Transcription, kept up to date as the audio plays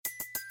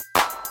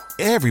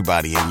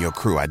Everybody in your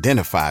crew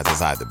identifies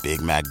as either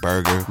Big Mac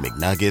Burger,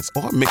 McNuggets,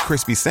 or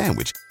McCrispy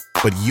Sandwich.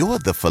 But you're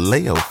the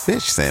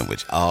Filet-O-Fish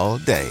Sandwich all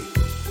day.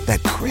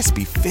 That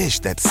crispy fish,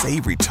 that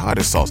savory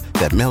tartar sauce,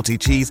 that melty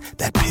cheese,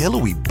 that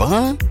pillowy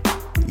bun.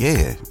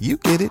 Yeah, you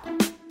get it.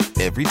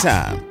 Every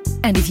time.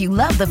 And if you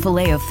love the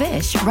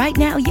Filet-O-Fish, right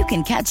now you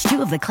can catch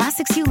two of the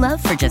classics you love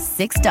for just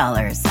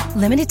 $6.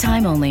 Limited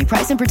time only.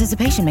 Price and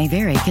participation may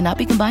vary. Cannot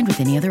be combined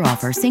with any other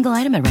offer. Single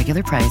item at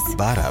regular price.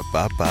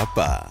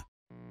 Ba-da-ba-ba-ba.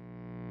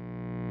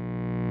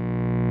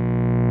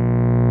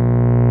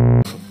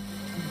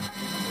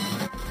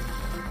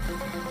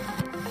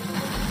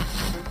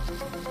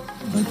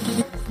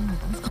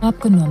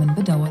 Abgenommen,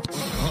 bedauert.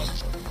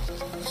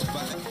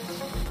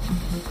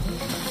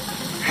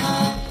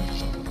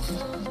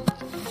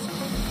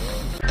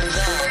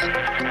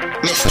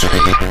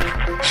 Mystery.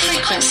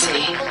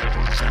 Frequency.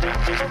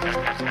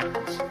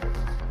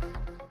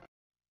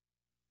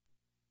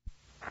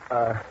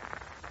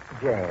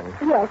 Jane.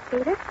 Yes,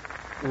 Peter?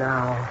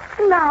 Now,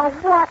 Now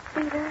what,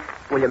 Peter?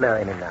 will you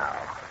marry me now?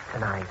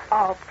 Tonight?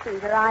 Oh,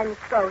 Peter, I'm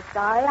so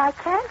sorry. I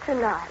can't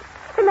tonight.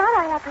 Tonight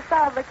I have to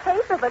solve the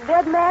case of a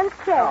dead man's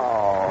chest.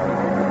 Oh.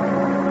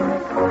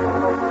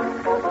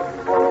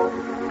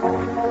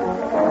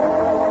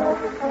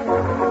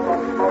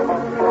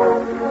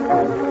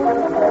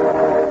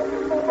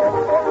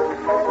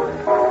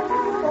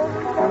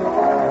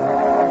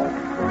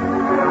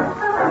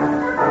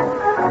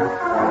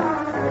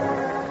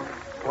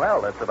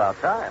 Well, it's about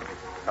time.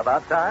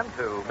 About time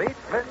to meet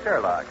Miss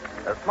Sherlock,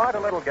 as smart a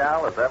little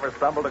gal as ever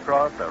stumbled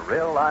across a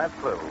real-life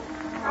clue.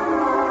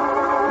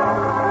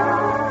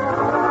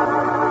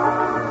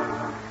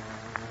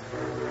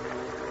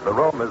 The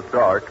room is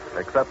dark,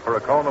 except for a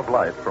cone of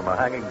light from a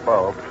hanging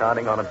bulb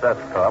shining on a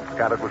desktop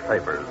scattered with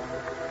papers.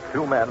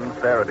 Two men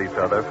stare at each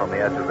other from the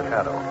edge of the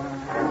shadow.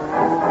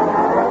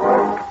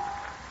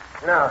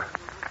 Now,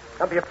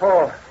 don't be a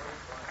fool.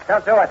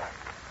 Don't do it.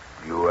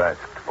 You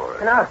asked for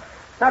it. No,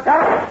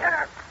 don't.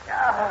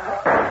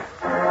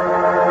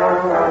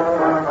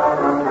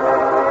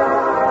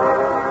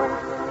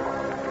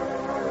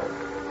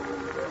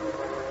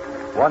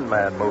 One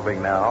man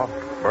moving now,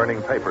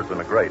 burning papers in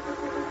a grate.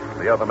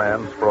 The other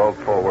man sprawled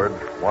forward,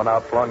 one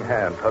outflung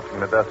hand touching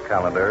the desk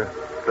calendar,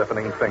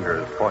 stiffening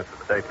fingers point to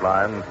the date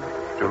line,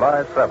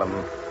 July 7,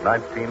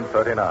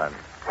 1939.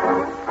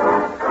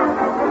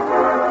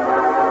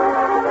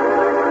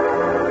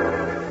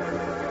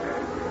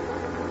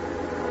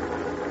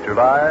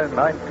 July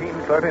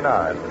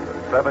 1939,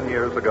 7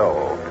 years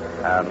ago,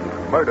 and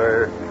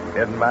murder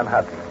in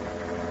Manhattan.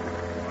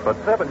 But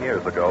 7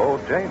 years ago,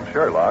 Jane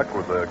Sherlock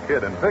was a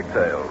kid in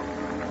pigtails.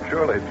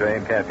 Surely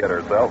Jane can't get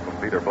herself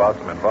and Peter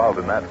Blossom involved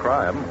in that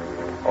crime.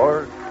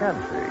 Or can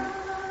she?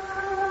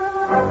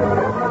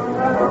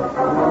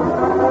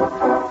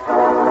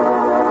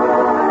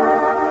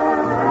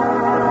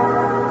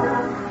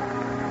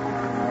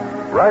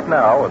 Right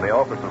now, in the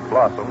office of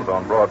Blossoms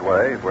on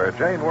Broadway, where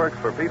Jane works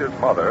for Peter's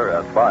mother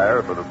as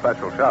buyer for the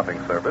special shopping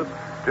service,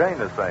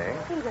 Jane is saying,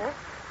 Peter,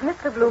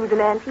 Mr. Bloom's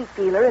an antique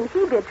dealer, and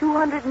he bid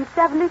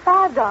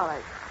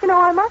 $275. You know,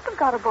 I must have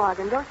got a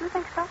bargain, don't you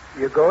think so?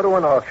 You go to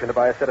an auction to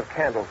buy a set of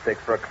candlesticks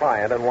for a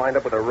client and wind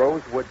up with a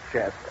rosewood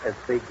chest as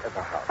big as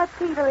a house. But,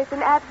 Peter, it's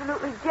an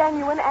absolutely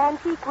genuine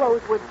antique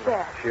rosewood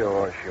chest.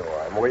 Sure.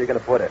 And where are you going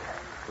to put it?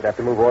 You'd have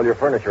to move all your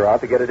furniture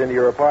out to get it into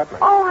your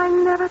apartment. Oh, I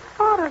never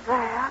thought of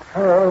that.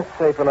 Well, it's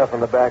safe enough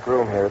in the back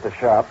room here at the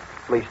shop,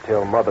 at least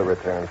till Mother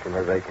returns from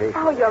her vacation.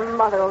 Oh, your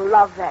mother will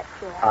love that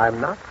chest. I'm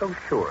not so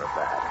sure of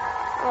that.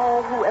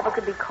 Oh, whoever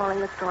could be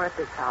calling the store at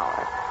this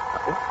hour?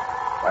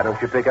 Why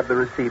don't you pick up the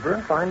receiver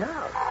and find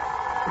out?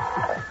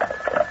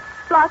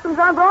 Blossoms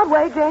on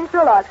Broadway, Jane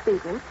Sherlock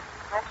speaking.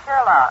 Miss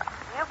Sherlock,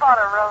 you bought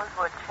a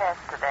rosewood chest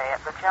today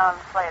at the John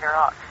Slater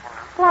auction.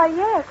 Why,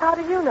 yes. How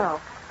did you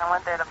know? I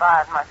went there to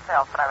buy it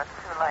myself, but I was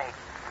too late.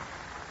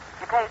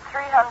 You paid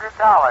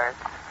 $300.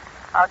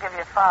 I'll give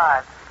you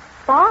 $5.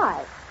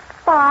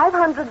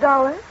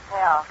 $500?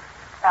 Yeah.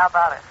 How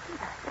about it?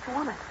 It's a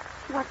woman.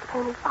 She wants to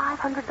pay me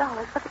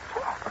 $500 for the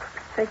chest.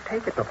 Say,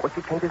 take it before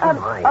she changes her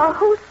mind.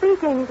 Who's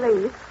speaking,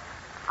 please?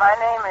 My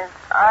name is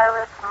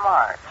Iris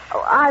March.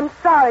 Oh, I'm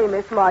sorry,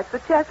 Miss March. The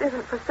chest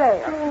isn't for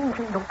sale. Jane,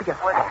 don't be a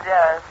Would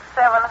 $750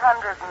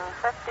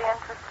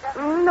 interest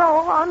you?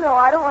 No,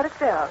 I don't want to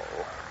sell.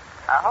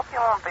 I hope you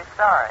won't be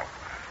sorry.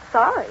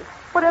 Sorry?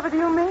 Whatever do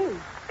you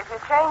mean? If you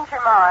change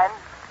your mind,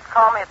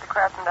 call me at the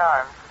Crescent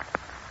Arms.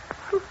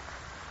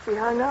 She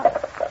hung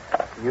up.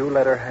 You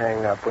let her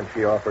hang up when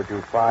she offered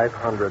you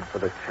 $500 for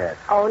the chest.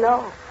 Oh,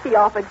 no. She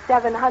offered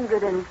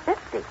 $750.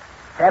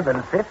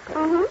 $750?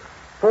 Mm-hmm.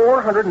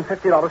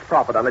 $450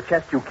 profit on a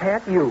chest you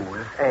can't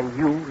use, and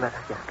you let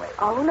her get away.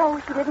 Oh, no,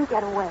 she didn't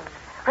get away.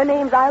 Her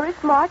name's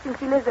Iris March, and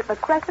she lives at the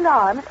Crescent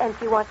Arms, and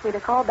she wants me to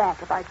call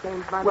back if I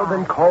change my mind. Well,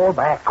 then call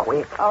back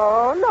quick.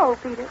 Oh, no,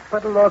 Peter.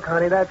 But look,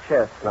 honey, that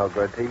chest's no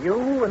good to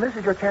you, and this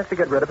is your chance to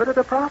get rid of it at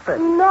a profit.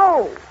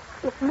 No.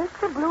 If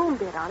Mr. Bloom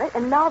bid on it,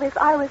 and now this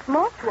Iris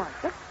March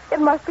wants it, it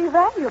must be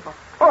valuable.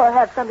 Or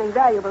have something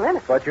valuable in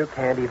it. But you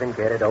can't even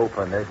get it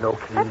open. There's no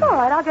key. That's all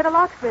right. I'll get a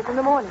locksmith in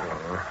the morning.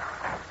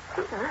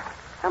 Peter,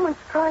 someone's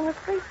trying a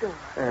street door.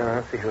 Yeah,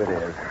 let's see who it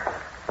is.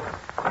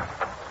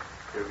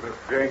 Is Miss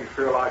Jane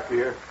Sherlock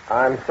here?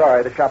 I'm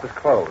sorry, the shop is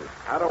closed.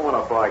 I don't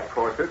want to buy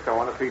corsets. I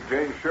want to see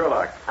Jane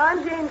Sherlock.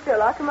 I'm Jane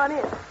Sherlock. Come on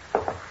in.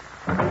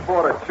 I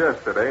bought a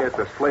chest today at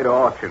the Slater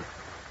auction.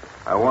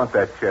 I want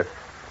that chest.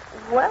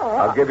 Well,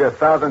 I'll give you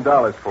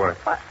 $1,000 for it.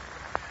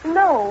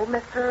 no,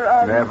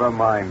 Mr. Never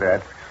mind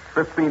that.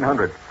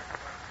 $1,500.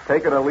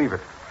 Take it or leave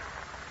it.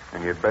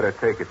 And you'd better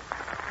take it.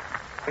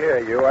 Here,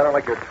 you. I don't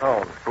like your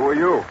tone. Who are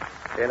you?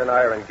 Jane and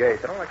I are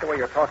engaged. I don't like the way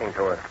you're talking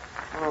to her.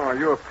 Oh,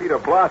 you're Peter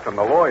Blossom,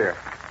 the lawyer.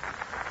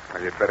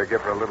 Well, you'd better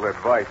give her a little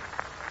advice.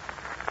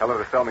 Tell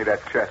her to sell me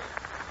that chest.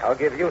 I'll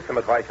give you some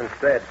advice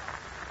instead.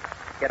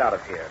 Get out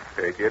of here.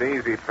 Take it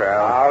easy,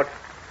 pal. Out.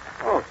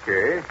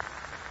 Okay.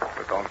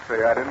 But don't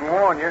say I didn't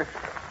warn you.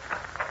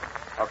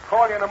 I'll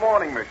call you in the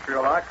morning, Miss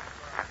Sherlock.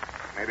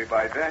 Maybe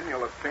by then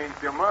you'll have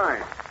changed your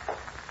mind.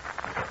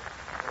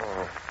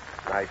 Oh,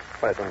 nice,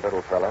 pleasant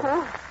little fellow.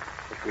 Huh?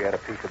 Wish we had a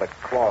piece of the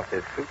cloth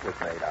his suit was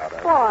made out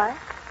of. Why?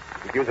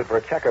 You'd use it for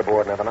a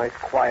checkerboard and have a nice,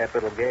 quiet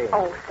little game.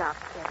 Oh, stop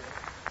kidding.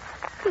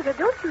 Peter,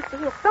 don't you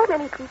see if so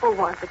many people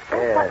want the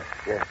chest?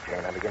 Yes,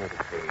 Jane, I'm beginning to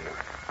see.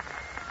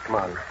 Come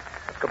on.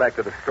 Let's go back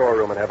to the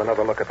storeroom and have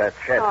another look at that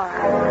chest. All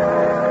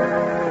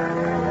right.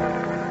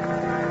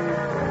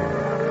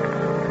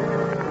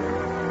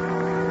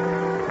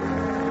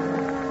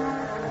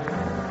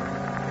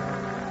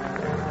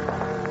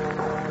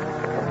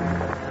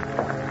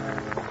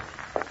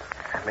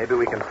 Maybe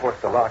we can force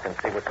the lock and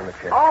see what's in the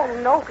chest. Oh,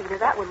 no, Peter,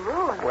 that would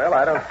ruin. Well,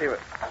 I don't see what...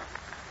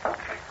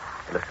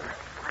 Listen.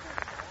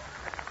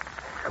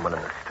 Someone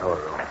in the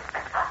storeroom.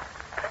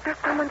 There's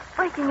someone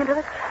breaking into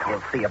the chest.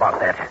 We'll see about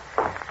that.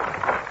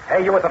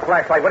 Hey, you with the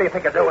flashlight, what do you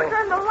think you're doing?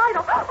 Turn the light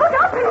off. Look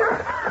out,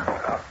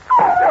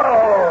 Peter!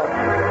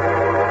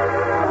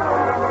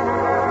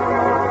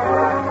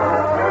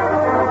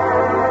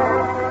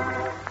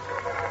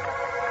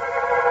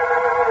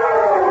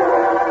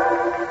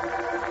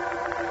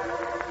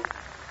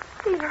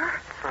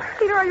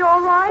 Peter, are you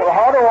all right? Well,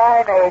 how do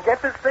I know?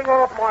 Get this thing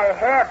off my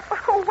head.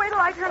 Oh, wait till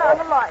I turn on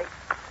the light.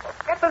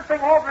 Get this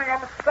thing off me. I'm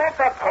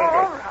suffocating.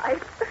 All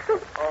right.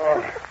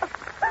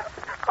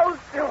 Oh,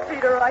 still,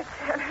 Peter, I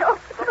can't help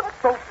it.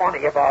 What's so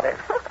funny about it?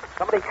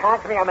 Somebody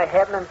conks me on the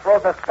head and then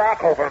throws a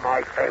sack over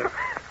my face.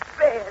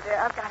 There,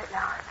 I've got it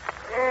now.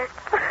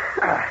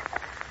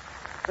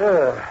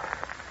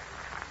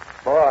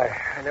 Boy,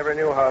 I never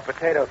knew how a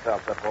potato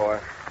felt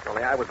before.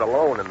 Only I was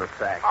alone in the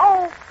sack.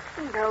 Oh,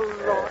 Peter,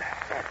 Lord.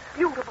 That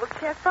beautiful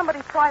chest.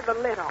 Somebody pry the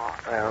lid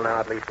off. Well, now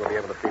at least we'll be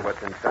able to see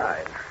what's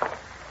inside.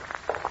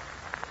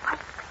 Why,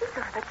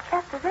 Peter, the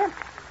chest is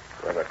empty.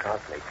 Whoever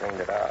constantly cleaned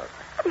it out.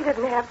 But he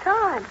didn't have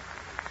time.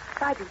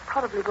 Besides, he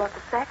probably brought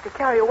the sack to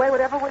carry away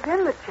whatever was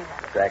in the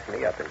chest. Sacked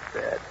me up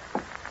instead.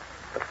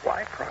 But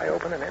why pry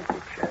open an empty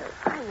chest?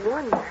 I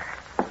wonder.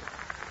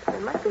 There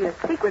must be a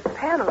secret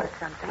panel or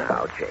something.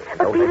 Now, Jane,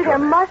 But don't Peter, mention there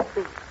that. must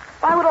be.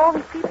 Why would all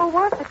these people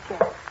want the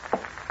chest?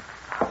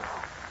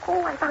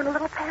 Oh, I found a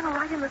little panel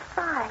right in the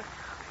side.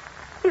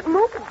 It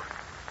moves.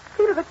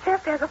 Peter, the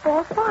chest has a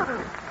false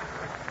bottom.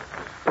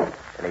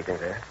 Anything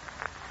there?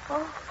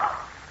 Oh,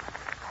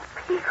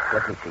 Peter.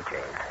 Let me see,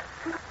 Jane.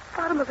 On the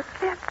bottom of the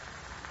chest.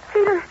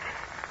 Peter,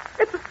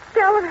 it's a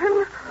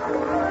skeleton.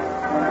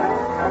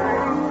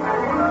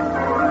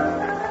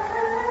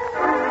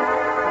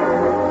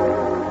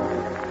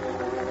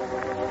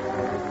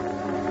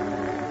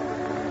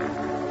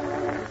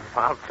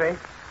 Well, Chief,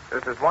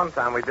 this is one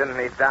time we didn't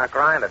need Doc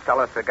Ryan to tell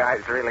us the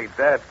guy's really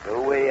dead.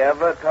 Do we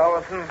ever,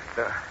 Tollison?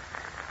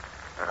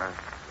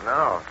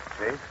 No,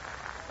 Chief.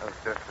 It was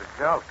just a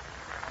joke.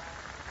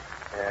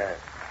 Yeah.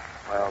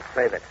 Well,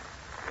 save it.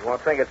 You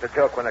won't think it's a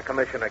joke when the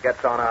commissioner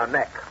gets on our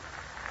neck.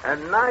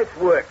 And nice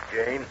work,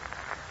 Jane.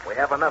 We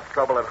have enough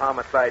trouble at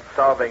homicide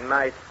solving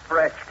nice,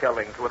 fresh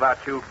killings without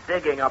you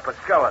digging up a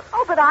skeleton.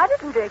 Oh, but I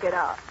didn't dig it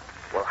up.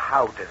 Well,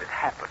 how did it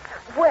happen?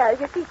 Well,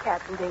 you see,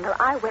 Captain Dingle,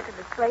 I went to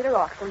the Slater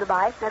auction to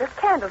buy a set of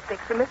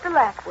candlesticks for Mr.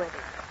 Lackworthy.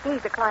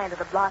 He's a client of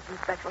the Blossom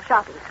Special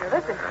Shopping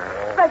Service and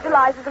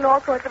specializes in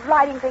all sorts of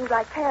lighting things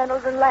like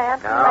candles and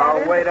lamps and Now,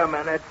 lanterns. wait a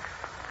minute.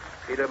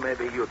 Peter,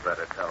 maybe you'd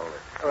better tell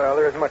us. Well,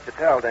 there isn't much to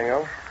tell,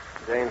 Dingo.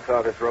 Jane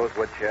saw this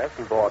rosewood chest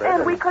and bought it.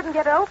 And we couldn't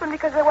get it open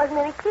because there wasn't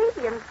any key,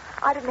 and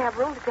I didn't have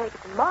room to take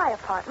it to my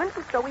apartment,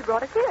 and so we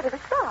brought it here to the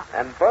shop.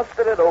 And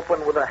busted it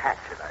open with a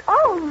hatchet, I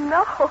Oh,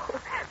 no.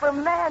 The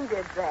man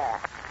did that.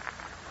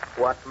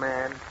 What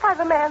man? Why,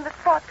 the man that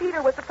thought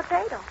Peter was a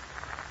potato.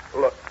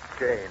 Look,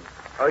 Jane,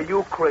 are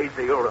you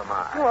crazy or am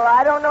I? Well,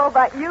 I don't know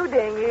about you,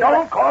 Dingy.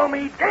 Don't call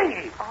me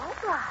Dingy! All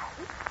right.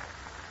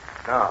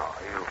 No,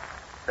 you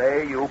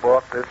say you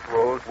bought this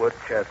rosewood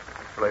chest at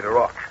the Slater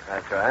auction.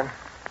 That's right.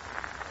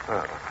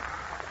 Oh,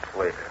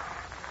 Slater.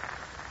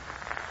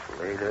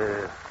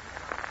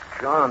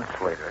 John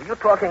Slater. Are you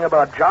talking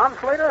about John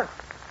Slater?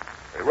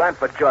 He ran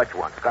for judge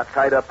once, got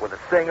tied up with a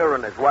singer,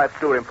 and his wife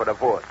sued him for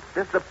divorce.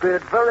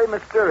 Disappeared very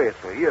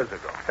mysteriously years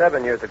ago.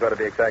 7 years ago, to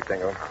be exact,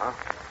 Dingo. Uh-huh.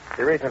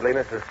 See, recently,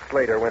 Mrs.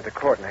 Slater went to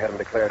court and had him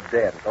declared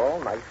dead. It's all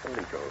nice and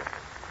legal.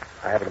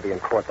 I happened to be in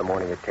court the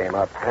morning it came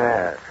up.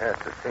 Yes,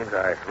 it seems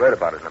I read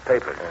about it in the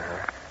papers.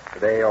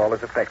 Today, all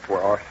his effects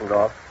were auctioned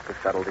off to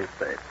settle the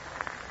estate.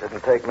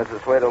 Didn't take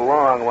Mrs. Slater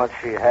long once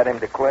she had him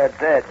declared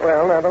dead.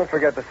 Well, now, don't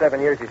forget the 7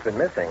 years he's been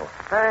missing.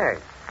 Hey,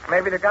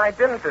 maybe the guy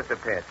didn't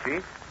disappear,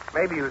 Chief.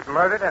 Maybe he was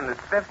murdered and the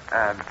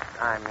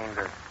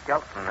the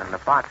skeleton in the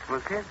box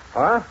was his.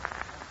 Huh?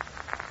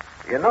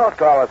 You know,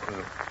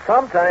 Tollison,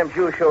 sometimes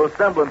you show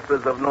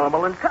semblances of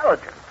normal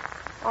intelligence.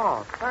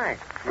 Oh,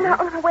 thanks. Now,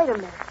 wait a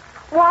minute.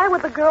 Why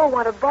would the girl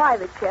want to buy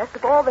the chest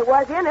if all there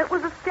was in it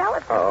was a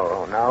skeleton?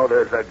 Oh, now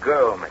there's a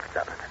girl mixed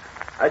up in it.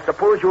 I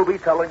suppose you'll be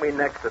telling me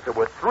next that there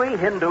were 3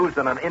 Hindus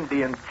and an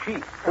Indian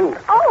chief. Who?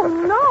 Oh,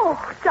 no.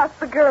 Just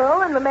the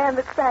girl and the man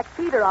that sacked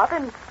Peter up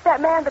and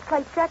that man that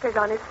played checkers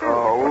on his suit.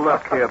 Oh,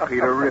 look here,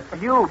 Peter.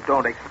 If you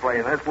don't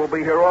explain this, we'll be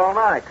here all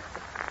night.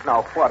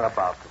 Now, what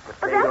about the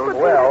But that's potatoes?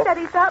 what Peter said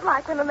he felt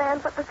like when the man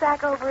put the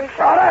sack over his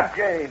Shut head. up,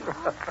 Jane.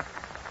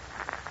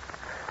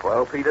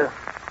 Well, Peter?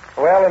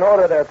 Well, in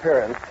order of their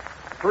appearance,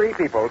 3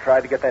 people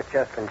tried to get that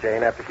chest from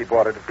Jane after she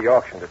bought it at the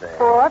auction today.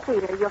 Poor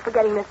Peter, you're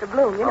forgetting Mr.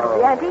 Bloom, the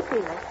antique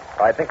dealer.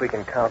 I think we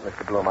can count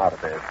Mr. Bloom out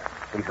of this.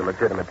 He's a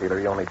legitimate dealer.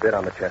 He only bid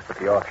on the chest at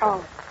the auction.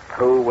 Oh.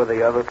 Who were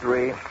the other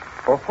 3?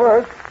 Well,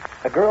 first,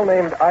 a girl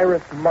named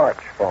Iris March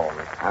phoned.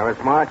 Iris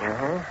March?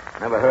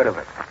 Mm-hmm. Never heard of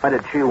it. Why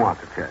did she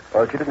want the chest?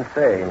 Well, she didn't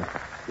say.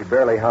 She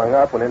barely hung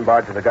up when in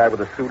barges a guy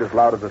with a suit as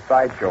loud as a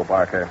sideshow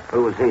barker.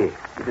 Who was he?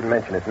 He didn't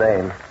mention his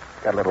name.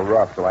 Got a little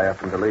rough, so I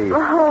asked him to leave.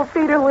 Oh,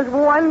 Peter was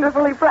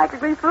wonderful. He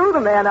practically threw the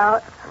man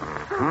out.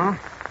 Hmm?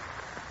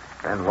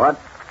 Then what?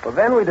 Well,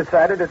 then we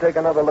decided to take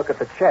another look at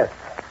the chest.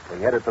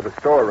 We headed for the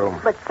storeroom.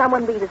 But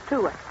someone beat us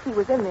to it. He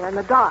was in there in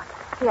the dark.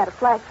 He had a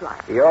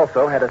flashlight. He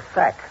also had a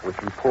sack, which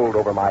he pulled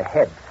over my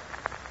head.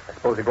 I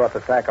suppose he brought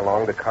the sack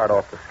along to cart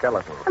off the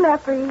skeleton. And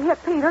after he hit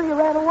Peter, he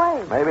ran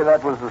away. Maybe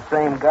that was the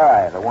same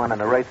guy, the one in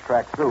the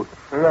racetrack suit.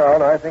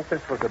 No, I think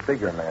this was a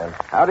bigger man.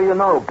 How do you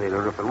know,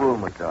 Peter, if the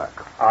room was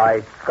dark?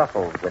 I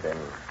scuffled with him.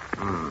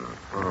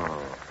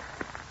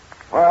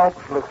 Well,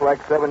 looks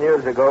like 7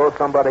 years ago,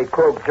 somebody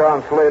croaked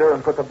John Slater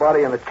and put the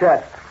body in the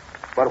chest.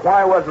 But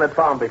why wasn't it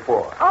found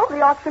before? Oh,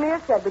 the auctioneer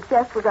said the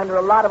chest was under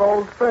a lot of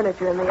old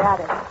furniture in the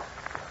attic.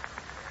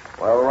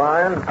 Well,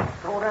 Ryan?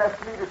 Don't ask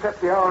me to set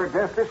the hour of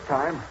death this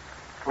time.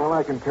 All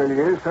I can tell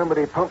you is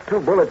somebody pumped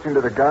 2 bullets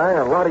into the guy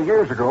a lot of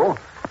years ago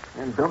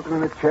and dumped him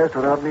in the chest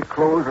without any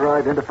clothes or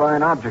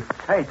identifying objects.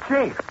 Hey,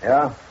 Chief.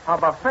 Yeah? How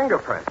about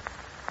fingerprints?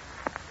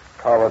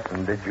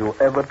 Collison, did you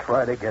ever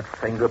try to get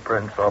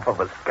fingerprints off of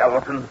a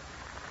skeleton?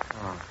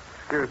 Oh,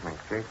 excuse me,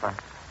 Chief. I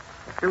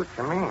see what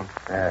you mean.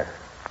 Yeah.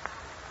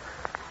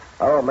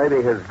 Oh,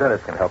 maybe his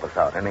dentist can help us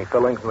out. Any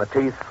fillings in the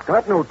teeth?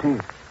 Got no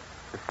teeth.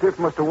 The stiff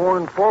must have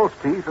worn false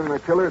teeth and the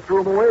killer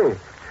threw them away.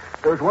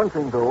 There's one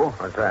thing, though.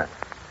 What's that?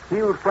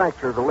 Healed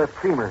fracture of the left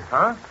femur.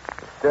 Huh?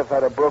 The stiff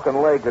had a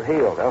broken leg that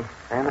healed, huh?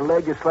 And the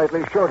leg is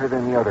slightly shorter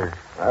than the other.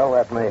 Well,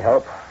 that may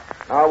help.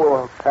 Now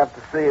we'll have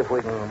to see if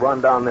we can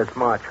run down this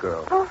March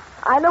girl. Oh,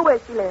 I know where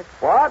she lives.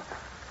 What?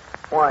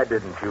 Why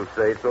didn't you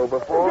say so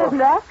before? You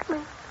didn't ask me.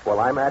 Well,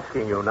 I'm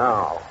asking you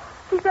now.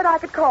 She said I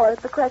could call her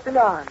at the Crescent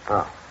Arms.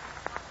 Oh.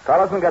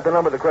 Collison got the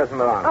number of the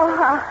Crescent Arms.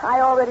 Oh,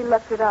 I already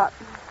looked it up.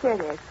 Here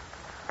it is.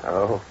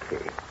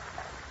 Okay.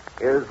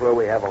 Here's where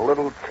we have a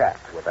little chat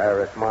with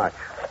Iris March.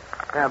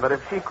 Yeah, but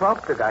if she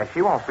croaked the guy,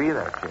 she won't be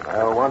there, Chief.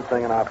 Well, one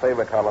thing in our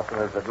favor,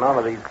 Collison, is that none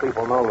of these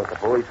people know that the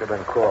police have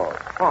been called.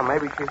 Well,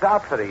 maybe she's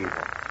out for the evening.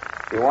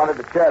 She wanted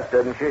the chest,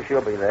 didn't she?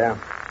 She'll be there.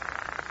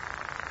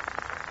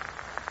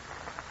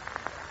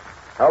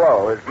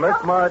 Hello, is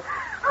Miss March...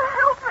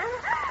 Help me.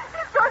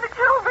 He's going to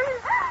kill me.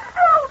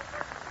 Help.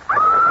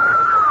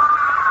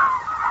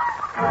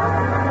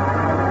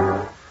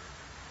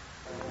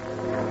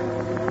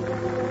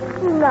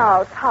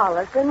 Now,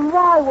 Tollison,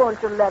 why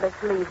won't you let us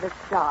leave the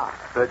shop?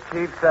 The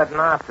Chief said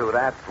not to,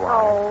 that's why.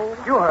 Oh.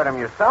 You heard him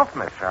yourself,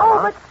 Miss Oh,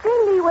 Sherlock. but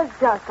Cindy was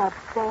just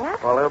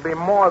upset. Well, he'll be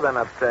more than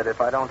upset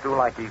if I don't do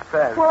like he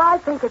says. Well, I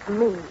think it's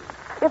me.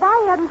 If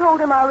I hadn't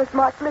told him Iris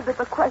March lived at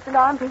the Crescent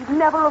Arms, he'd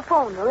never have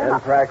phoned her.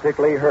 And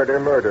practically heard her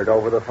murdered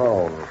over the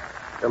phone.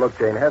 Now, look,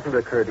 Jane, hasn't it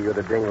occurred to you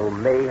that Dingle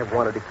may have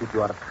wanted to keep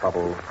you out of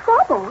trouble?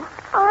 Trouble?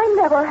 I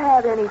never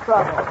had any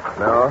trouble.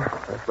 No?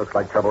 This looks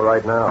like trouble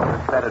right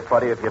now. Said it,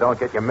 buddy, if you don't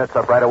get your mitts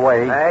up right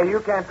away. Hey, you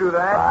can't do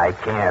that. I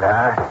can't,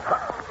 huh?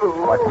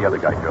 Watch the other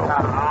guy, Joe.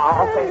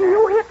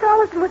 You hit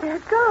Tollison with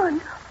that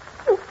gun.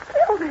 You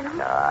killed him.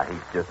 Nah,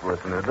 he's just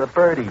listening to the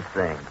birdies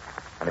sing.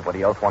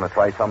 Anybody else want to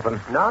try something?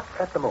 Not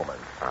at the moment.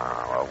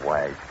 Oh, a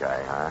wise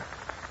guy, huh?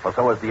 Well,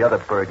 so was the other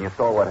bird, and you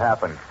saw what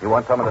happened. You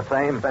want some of the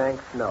same?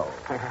 Thanks, no.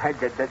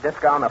 This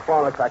guy on the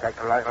phone looks like a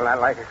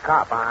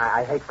cop.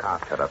 I hate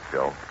cops. Shut up,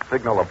 Joe.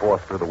 Signal the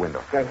boss through the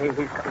window.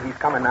 He's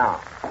coming now.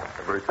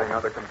 Everything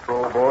under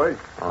control, boys?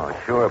 Oh,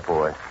 sure,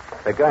 boy.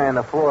 The guy on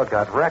the floor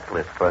got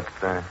reckless, but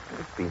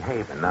he's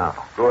behaving now.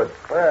 Good.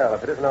 Well,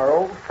 if it isn't our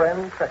old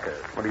friend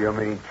Checkers. What do you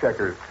mean,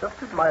 checkers?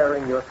 Just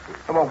admiring your suit.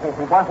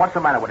 What's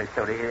the matter with his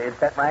suit? It's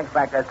that Rags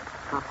back. That's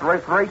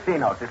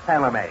Racinos. It's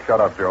tailor-made.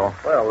 Shut up, Joe.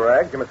 Well,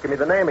 Rags, you must give me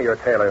the name of your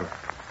tailor.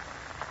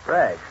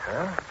 Rags,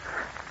 huh?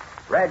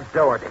 Rags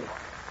Doherty.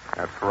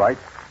 That's right.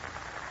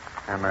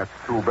 And that's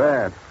too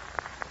bad.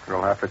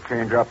 We'll have to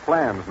change our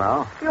plans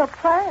now. Your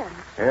plans?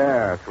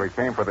 Yes, we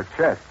came for the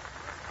chest.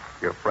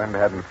 If your friend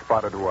hadn't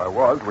spotted who I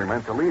was, we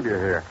meant to leave you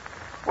here.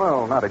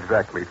 Well, not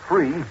exactly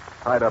free,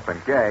 tied up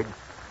and gagged.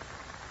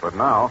 But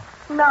now...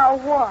 Now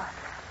what?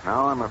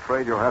 Now I'm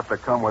afraid you'll have to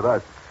come with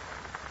us.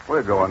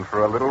 We're going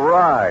for a little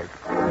ride.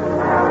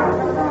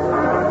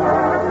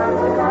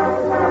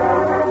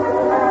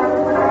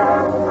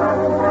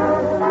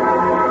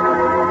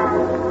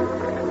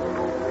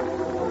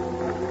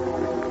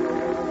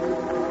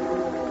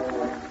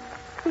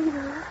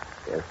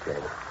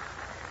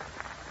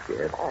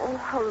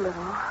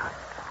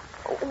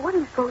 What do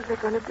you suppose they're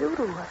going to do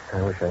to us?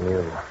 I wish I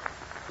knew.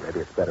 Maybe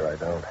it's better I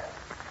don't.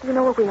 You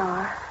know where we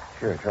are?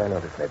 Sure, I know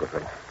this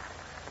neighborhood.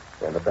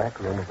 We're in the back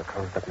room of a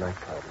closed-up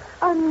nightclub.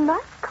 A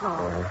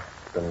nightclub?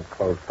 It's been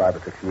closed 5 or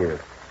 6 years.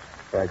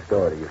 Rags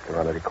Doherty used to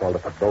run it. He called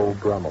it the Beau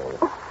Brummel.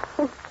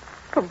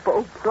 The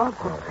Beau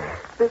Brummel?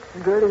 This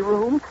dirty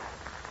room?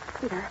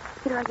 Peter,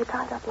 are you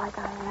tied up like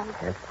I am?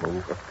 Can't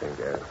move a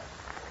finger.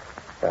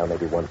 Well,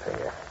 maybe one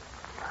finger.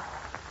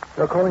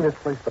 You know, calling this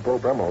place the Beau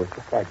Brummel was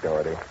just like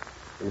Doherty.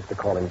 We used to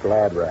call him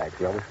Glad Rags.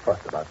 He always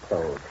fussed about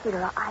clothes.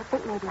 Peter, I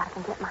think maybe I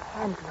can get my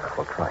hands in it.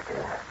 Well, try, kid.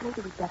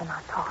 Maybe we'd better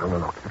not talk.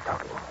 No, keep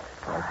talking.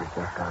 Rags is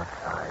just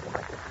outside. You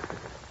might get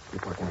suspicious.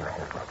 Keep working your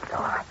hands while we talk.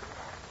 All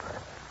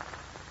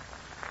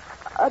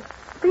right.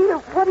 Peter,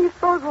 what do you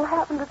suppose will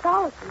happen to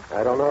Tolleson?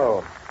 I don't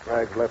know.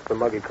 Rags left the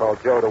mug he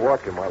called Joe to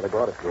watch him while they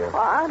brought us here.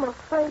 Well, I'm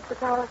afraid for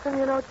Tolleson.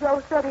 You know,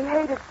 Joe said he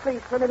hated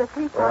policemen, and if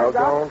he Well, finds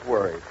out... don't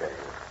worry, Jane.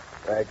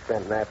 Rags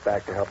sent Nat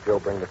back to help Joe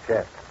bring the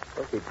chest.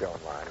 We'll keep Joe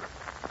in line.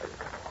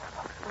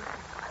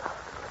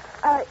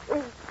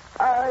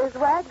 Is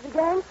Rags a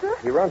gangster?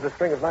 He runs a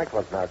string of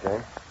nightclubs now,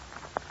 Jane.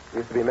 He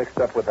used to be mixed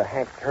up with the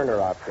Hank Turner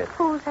outfit.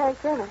 Who's Hank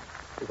Turner?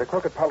 He's a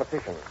crooked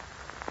politician.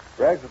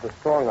 Rags was a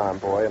strong-arm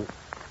boy, and...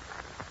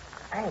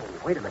 Hey,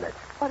 wait a minute.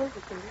 What is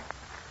it, Peter?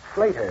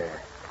 Slater,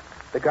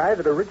 the guy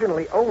that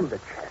originally owned the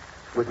chest,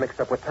 was mixed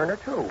up with Turner,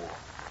 too.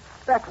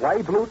 That's why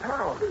he blew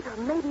town. Peter,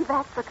 maybe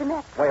that's the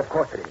connection. Why, of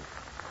course it is.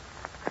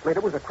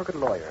 Slater was a crooked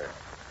lawyer.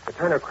 The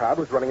Turner crowd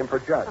was running him for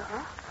judge.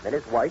 Uh-huh. Then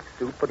his wife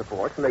sued for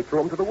divorce, and they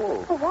threw him to the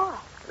wolves. For why?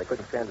 They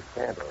couldn't stand the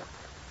scandal.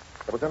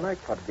 There was a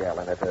nightclub gal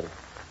in it, a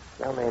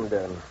gal named,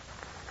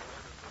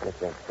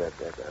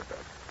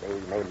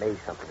 May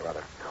something or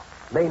other.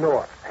 May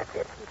North, that's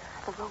it.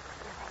 The rope's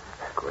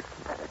Good,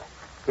 keep at it.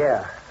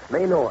 Yeah,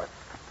 May North.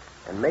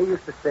 And May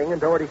used to sing in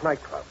Doherty's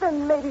nightclub.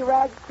 Then maybe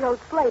Rags killed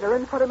Slater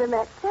and put him in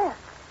that chest.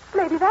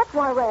 Maybe that's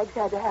why Rags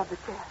had to have the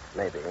chest.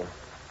 Maybe.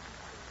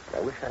 I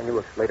wish I knew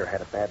if Slater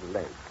had a bad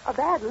leg. A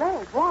bad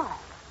leg? Why?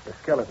 The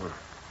skeleton.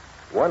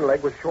 One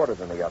leg was shorter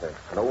than the other.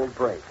 An old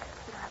break.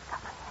 I've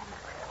got my hand.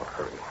 Oh,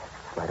 hurry.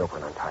 Slide over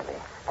and untie me.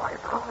 Quiet.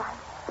 All right.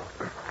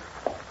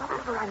 Roll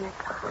over on your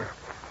side.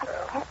 I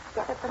can't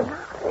get at the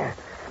knot. Yeah.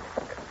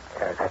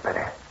 Is that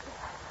better?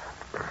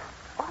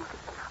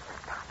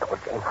 Oh,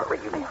 Jane, hurry.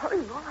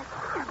 Hurry, all I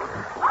can.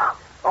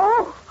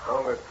 Oh!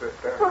 Hold it,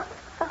 sister. Well,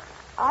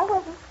 I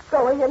wasn't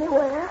going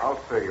anywhere. I'll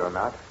say you're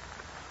not.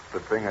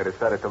 Good thing I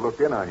decided to look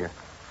in on you.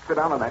 Sit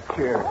down on that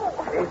chair.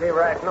 Easy,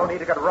 Rags. No need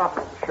to get rough.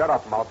 Shut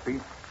up,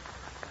 mouthpiece.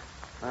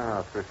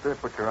 Now, sister,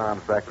 put your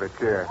arms back of the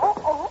chair.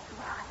 Oh,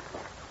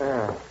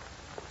 There.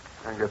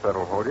 I guess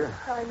that'll hold you.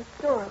 I'm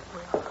sure it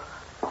will.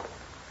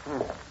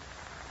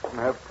 Didn't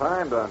have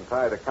time to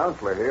untie the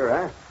counselor here,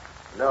 eh?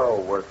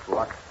 No, worse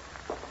luck.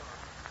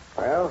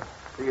 Well,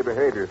 see you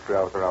behave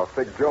yourself, or I'll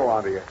stick Joe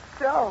onto you.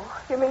 Joe?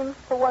 You mean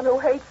the one who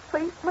hates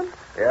policemen?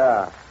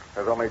 Yeah.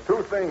 There's only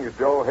 2 things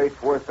Joe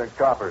hates worse than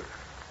coppers.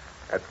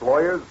 That's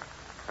lawyers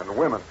and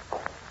women.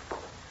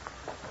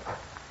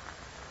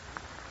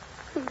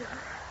 Peter.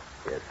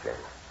 Yes, Jane.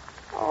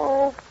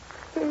 Oh,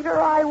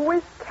 Peter, I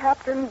wish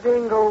Captain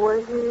Dingle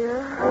were here.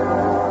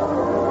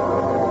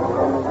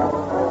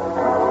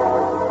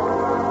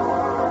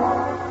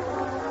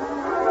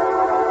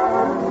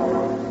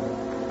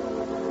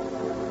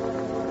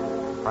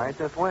 Right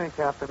this way,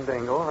 Captain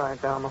Dingle,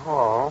 right down the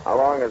hall. How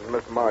long has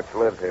Miss March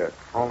lived here?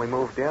 Only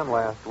moved in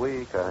last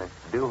week. I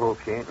do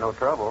hope she ain't no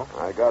trouble.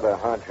 I got a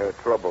hunch her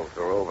troubles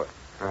are over.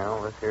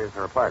 Well, this here's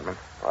her apartment.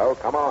 Well,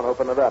 come on,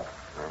 open it up.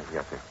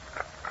 Yes, sir.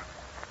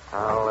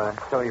 I'll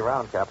show you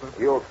around, Captain.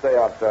 You'll stay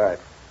outside.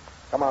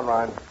 Come on,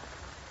 Ryan.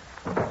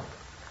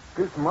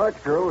 This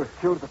March girl was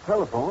killed at the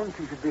telephone.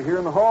 She should be here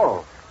in the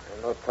hall.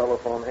 There's no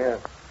telephone here.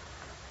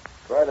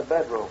 Try the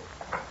bedroom.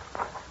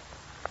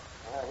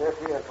 Here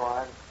she is,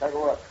 Ryan. Take a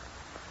look.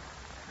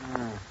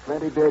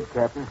 Plenty dead,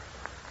 Captain.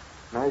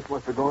 Knife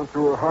must have gone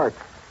through her heart.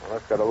 Well,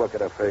 let's get a look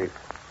at her face.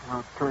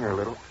 I'll turn her a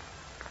little.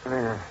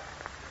 There.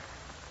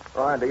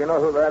 Ryan, do you know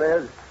who that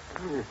is?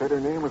 You said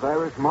her name was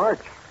Iris March.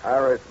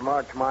 Iris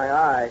March, my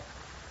eye.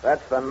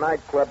 That's the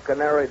nightclub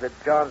canary that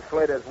John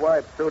Slater's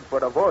wife sued for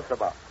divorce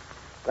about.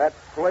 That's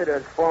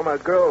Slater's former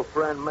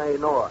girlfriend, May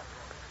North.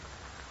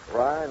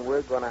 Ryan,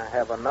 we're going to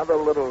have another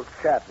little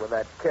chat with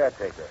that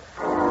caretaker.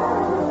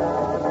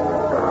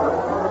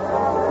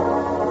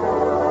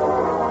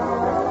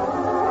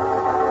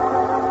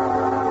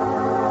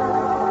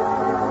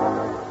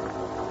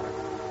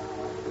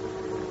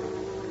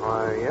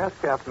 Why, yes,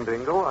 Captain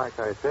Dingle. Like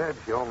I said,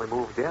 she only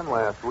moved in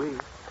last week.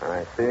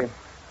 I see.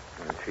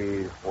 And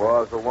she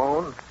was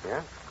alone?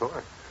 Yes, of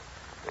course.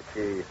 Did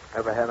she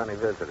ever have any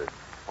visitors?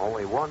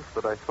 Only once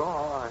that I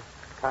saw a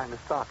kind of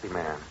stocky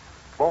man,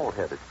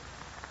 bald-headed,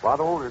 a lot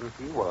older than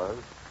she was.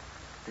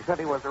 She said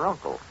he was her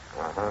uncle.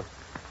 Uh-huh.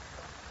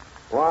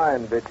 Why,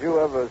 and did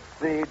you ever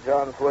see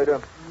John Slater?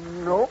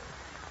 Nope.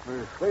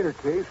 The Slater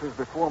case was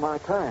before my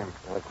time.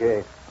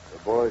 Okay. The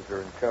boys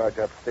are in charge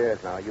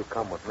upstairs now. You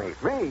come with me.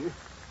 Me?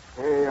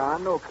 Hey,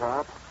 I'm no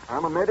cop.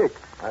 I'm a medic.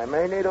 I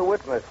may need a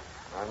witness.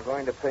 I'm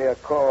going to pay a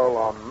call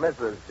on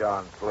Mrs.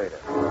 John Slater.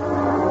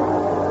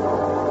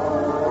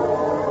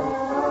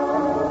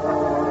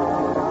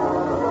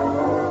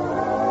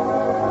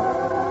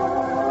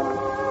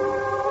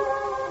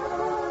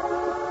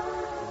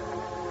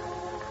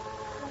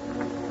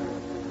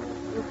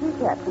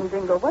 Captain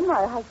Dingle, when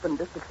my husband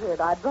disappeared,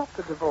 I dropped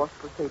the divorce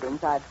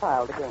proceedings I'd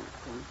filed against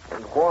him.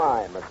 And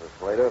why, Mrs.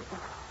 Slater?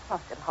 I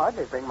could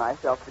hardly bring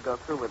myself to go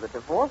through with a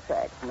divorce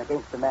action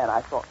against a man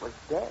I thought was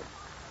dead.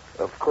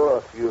 Of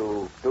course,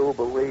 you do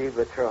believe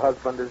that your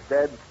husband is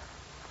dead?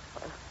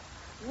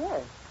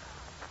 Yes.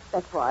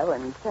 That's why,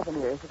 when 7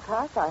 years had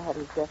passed, I had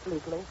his death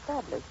legally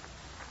established.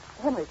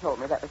 Henry told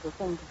me that was the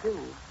thing to do.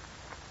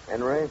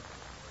 Henry?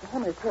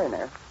 Henry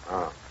Turner.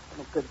 Oh.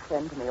 Been a good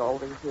friend to me all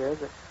these years.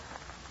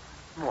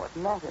 More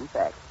than that, in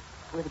fact.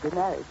 We're to be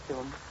married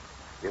soon.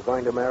 You're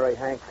going to marry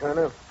Hank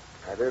Turner?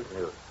 That is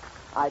news.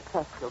 I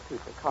trust you'll keep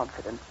it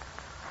confident.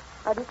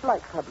 I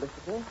dislike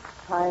publicity.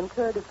 I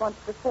incurred it once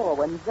before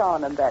when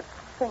John and that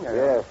singer...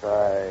 Yes,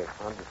 I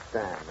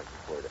understand,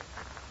 Mrs. Slater.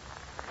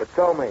 But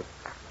tell me,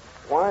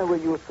 why were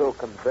you so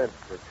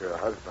convinced that your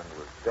husband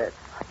was dead?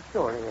 I'm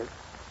sure he is.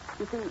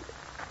 You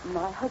see,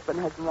 my husband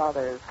has some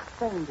rather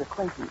strange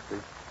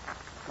acquaintances.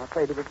 I'm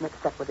afraid he was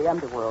mixed up with the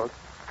underworld.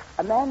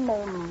 A man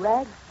named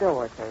Rags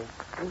Doherty.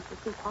 We used to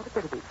see quite a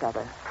bit of each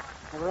other.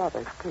 There were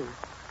others, too.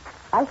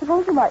 I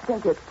suppose you might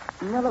think it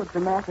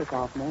melodramatic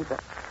of me, but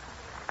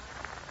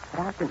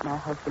I think my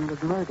husband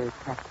was murdered,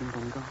 Captain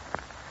Dingle.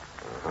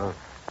 Uh-huh.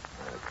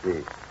 I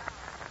see.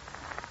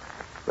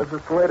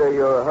 Mrs. Slater,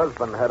 your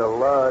husband had a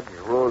large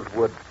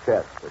rosewood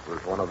chest. It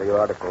was one of the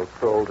articles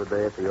sold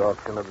today at the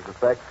auction of his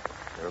effects.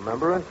 You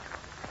remember it?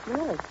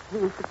 Yes, he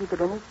used to keep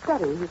it in his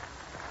study.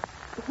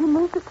 He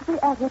moved it to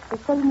the attic the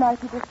same night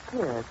he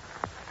disappeared.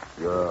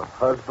 Your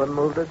husband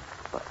moved it?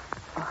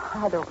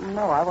 I don't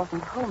know. I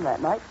wasn't home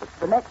that night, but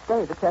the next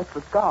day the chest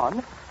was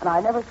gone, and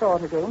I never saw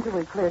it again till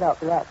we cleared out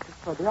the axes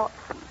for the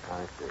auction.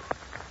 I see.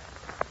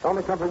 Tell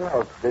me something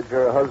else. Did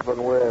your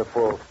husband wear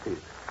false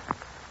teeth?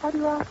 How do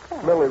you ask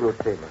that? Merely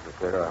routine, Mrs.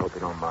 Slater. I hope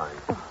you don't mind.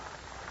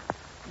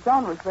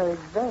 John was very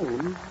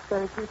vain.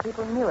 Very few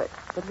people knew it,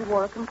 but he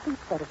wore a complete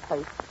set of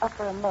plates,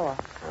 upper and lower.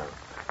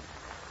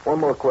 One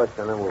more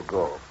question, then we'll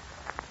go.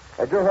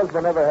 Had your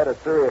husband ever had a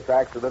serious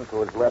accident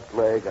to his left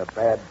leg, a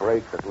bad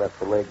break that left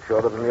the leg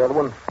shorter than the other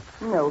one?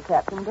 No,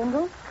 Captain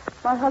Dingle.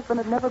 My husband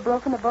had never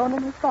broken a bone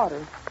in his body.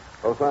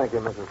 Oh, thank you,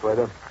 Mrs.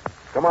 Slater.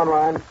 Come on,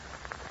 Ryan.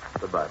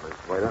 Goodbye,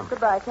 Mrs. Slater.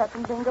 Goodbye,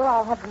 Captain Dingle.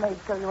 I'll have the maid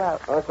show you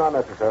out. Oh, it's not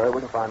necessary. We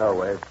can find our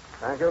way.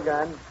 Thank you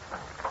again.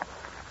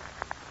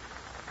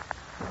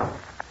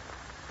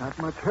 Not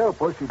much help,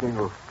 was she,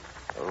 Dingle?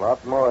 A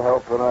lot more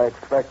help than I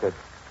expected.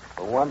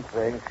 For one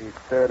thing, she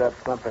stirred up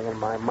something in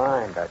my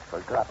mind I'd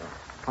forgotten.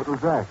 What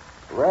was that?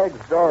 Rags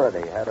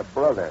Doherty had a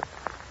brother,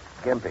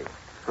 Gimpy.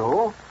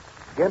 So?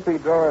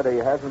 Gimpy Doherty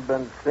hasn't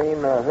been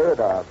seen or heard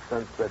of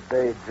since the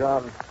day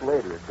John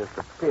Slater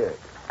disappeared.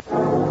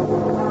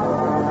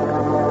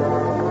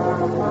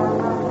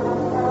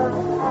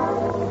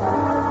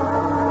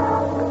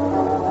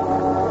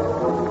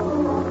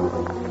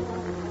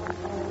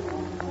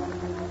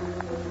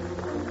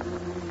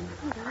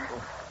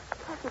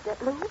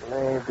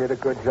 They did a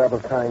good job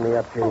of tying me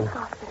up, Jean. Oh,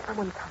 gosh, there's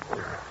someone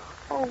coming.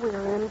 Oh,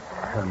 we're in.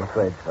 I'm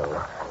afraid so.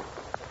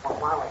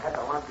 Well, we had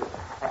to lunch.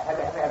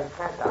 Had a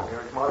chance out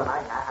here. It's more than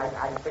I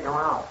can figure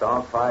out.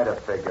 Don't try to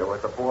figure.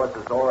 With the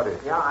boss's orders.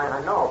 Yeah,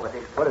 I know, but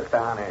they... Put it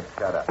down and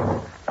shut up.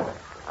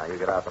 Now, you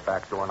get out the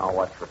back door and I'll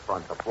watch the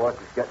front. The boss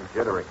is getting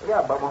jittery.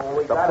 Yeah, but when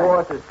we got... The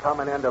boss is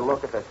coming in to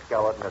look at the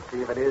skeleton to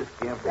see if it is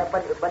Gimpy. Yeah,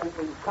 but he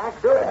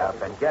can't do it. Yeah,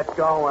 then get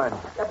going.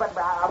 Yeah, but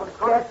I was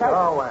going to... Get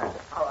going.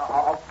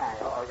 Okay.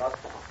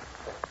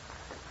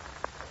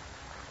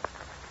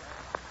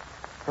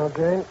 Well,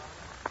 Jane,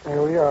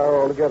 here we are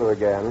all together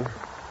again.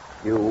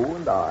 You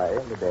and I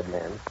and the dead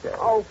man's chest.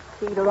 Oh,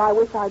 Peter, I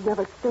wish I'd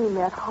never seen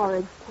that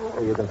horrid chest.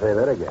 Well, you can say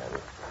that again.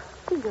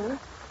 Peter,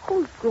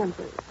 who's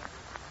Gimpy?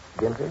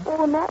 Gimpy?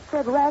 Well, Matt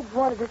said Rags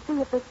wanted to see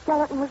if the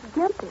skeleton was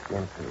Gimpy.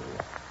 Gimpy.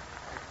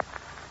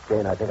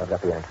 Jane, I think I've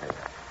got the answer.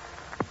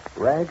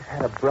 Rags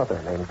had a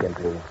brother named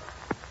Gimpy.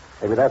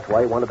 Maybe that's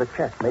why he wanted the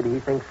chest. Maybe he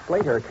thinks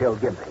Slater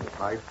killed Gimpy.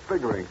 Nice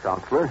figuring,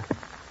 Counselor.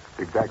 That's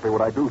exactly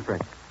what I do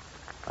think.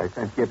 I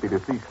sent Gimpy to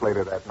see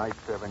Slater that night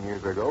 7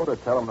 years ago to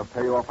tell him to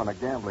pay off on a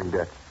gambling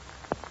debt.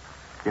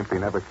 Gimpy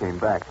never came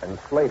back. And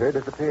Slater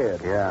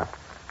disappeared. Yeah.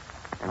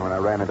 And when I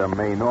ran into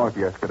May North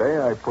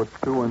yesterday, I put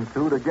two and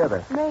two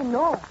together. May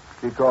North?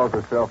 She calls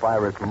herself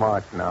Iris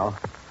March now.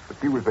 But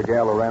She was the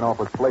gal who ran off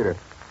with Slater.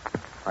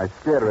 I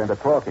scared her into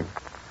talking.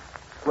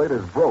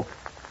 Slater's broke.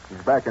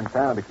 He's back in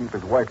town to keep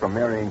his wife from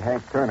marrying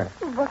Hank Turner.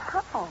 But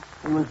how?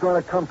 He was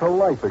going to come to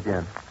life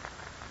again.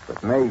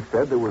 But May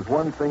said there was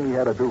one thing he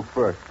had to do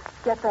first.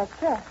 Get that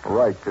check.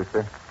 Right,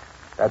 sister.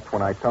 That's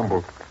when I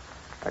tumbled.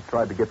 I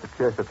tried to get the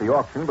chest at the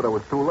auction, but I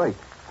was too late.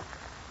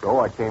 So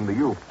I came to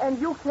you. And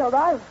you killed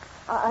Iris.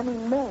 I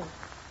mean, May.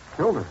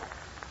 Killed her?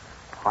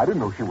 I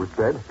didn't know she was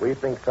dead. We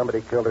think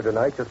somebody killed her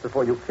tonight just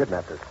before you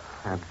kidnapped her.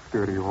 That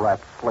dirty rat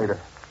Slater.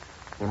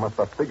 He must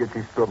have figured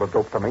she spilled the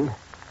dope to me.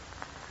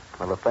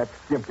 Well, if that's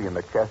Gimpy in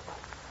the chest,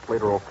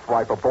 Slater will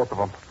fry for both of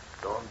them.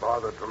 Don't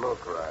bother to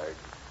look, Rag.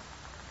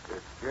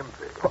 It's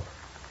Gimpy.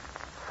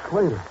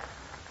 Slater.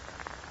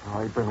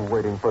 I've been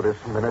waiting for this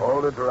minute.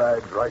 Hold it,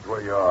 Rags, right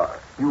where you are.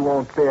 You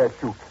won't dare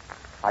shoot.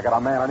 I got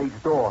a man on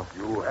each door.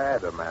 You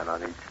had a man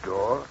on each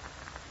door.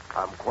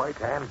 I'm quite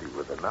handy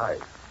with a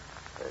knife,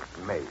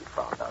 as May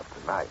found out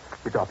tonight.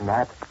 You got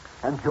Nat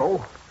and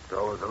Joe?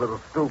 Joe was a little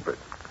stupid.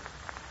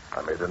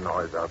 I made a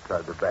noise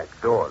outside the back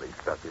door. He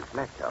stuck his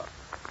neck out.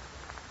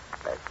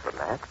 As for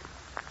Nat,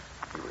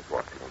 he was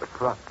watching the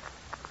front.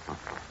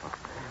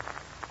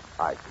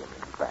 I came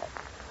in back.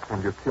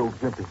 And you killed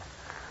Gimpy,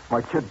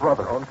 my kid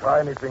brother. Don't try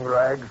anything,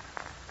 Rags.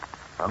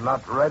 I'm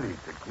not ready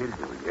to kill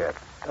you yet.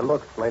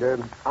 Look, Slater,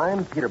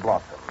 I'm Peter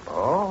Blossom.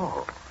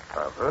 Oh,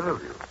 I've heard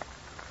of you.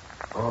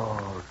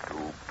 Oh,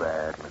 too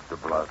bad,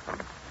 Mr. Blossom.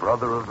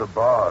 Brother of the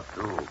bar,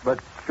 too. But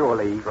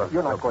surely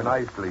You're not going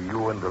nicely,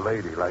 you and the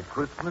lady, like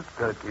Christmas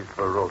turkeys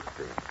for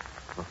roasting.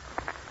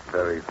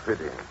 Very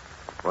fitting.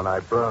 When I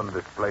burn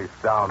this place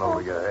down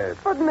over your head.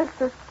 But,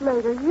 Mr.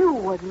 Slater, you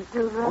wouldn't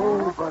do that.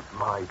 Oh, but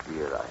my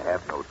dear, I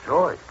have no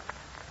choice.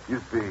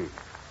 You see,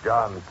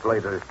 John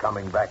Slater is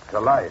coming back to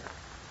life.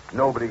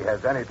 Nobody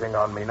has anything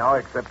on me now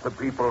except the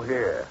people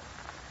here.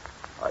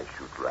 I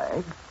shoot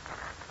Rags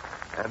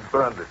and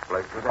burn this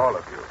place with all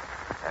of you.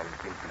 And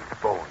beat these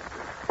bones.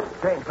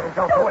 James,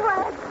 don't do it.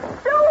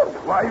 Rags,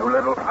 don't. Why, you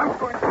little... I'm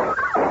going to...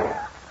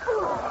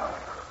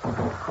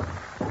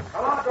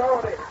 Come on,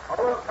 Dorothy.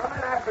 Or we'll come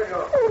in after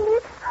you.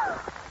 Please.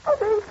 Oh,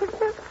 there's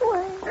this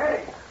way.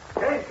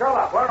 Hey,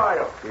 Sherlock, where are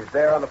you? She's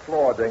there on the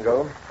floor,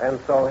 Dingo. And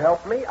so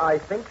help me, I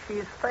think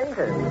she's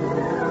fainted.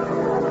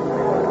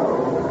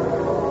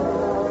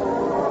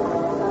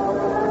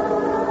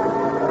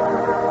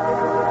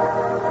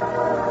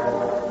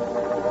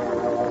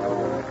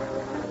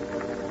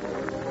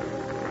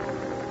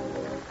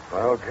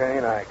 Well,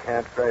 Jane, I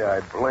can't say I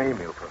blame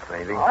you for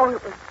fainting. Oh,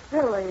 it was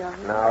silly.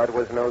 No, it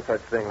was no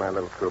such thing, my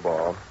little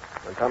screwball.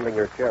 And tumbling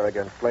your chair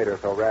against Slater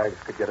so Rags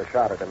could get a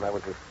shot at him, that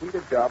was as sweet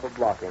a job of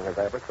blocking as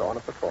I ever saw on a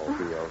football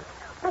field.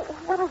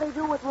 What'll they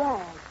do with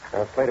Rags?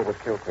 Now, Slater was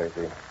killed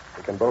crazy.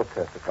 We can both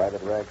testify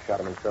that Rags shot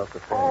him himself to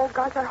faint. Oh,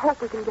 gosh, I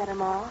hope we can get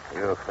him off.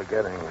 You're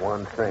forgetting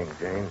one thing,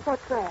 Jane.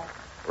 What's that?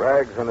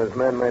 Rags and his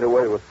men made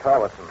away with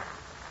Tollison.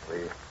 We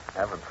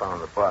haven't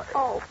found the body.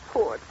 Oh,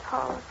 poor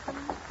Tollison.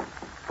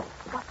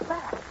 What's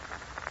that?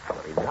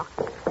 Somebody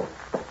knocking.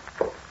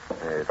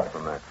 It's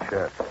from that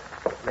chest.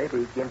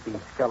 Maybe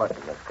Gimpy's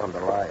skeleton has come to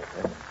life.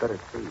 Better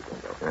see,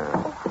 Dingo.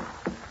 Yeah.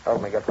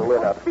 Help me get the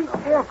lid up. Be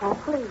careful,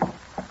 please.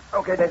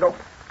 Okay, Dingo.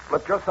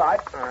 Lift your side.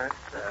 All right.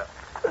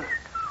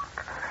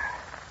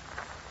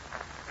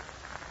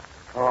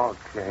 Oh,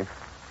 Jane.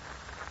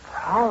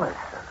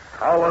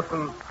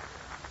 Tollison,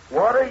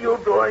 what are you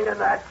doing in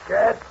that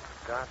chest?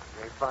 Gosh,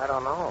 Chief, I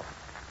don't know.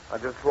 I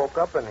just woke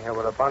up in here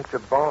with a bunch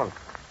of bones.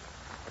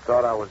 I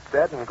thought I was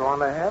dead and gone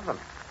to heaven.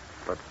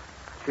 But,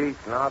 Chief,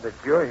 now that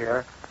you're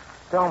here,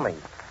 tell me,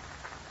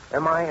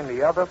 am I in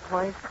the other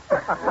place?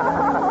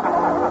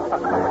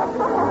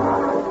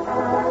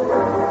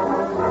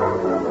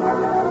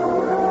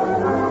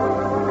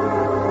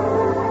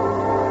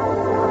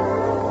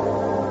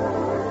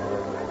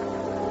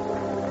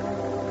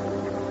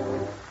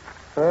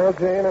 Well,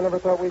 Jane, I never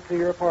thought we'd see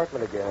your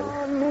apartment again.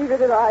 Oh, neither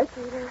did I,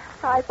 Peter.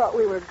 I thought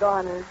we were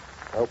goners.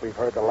 I hope we've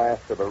heard the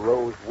last of the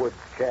Rosewood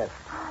chest.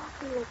 Oh,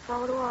 Peter,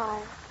 so do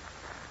I.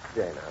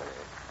 Jane,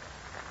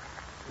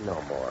 honey,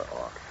 no more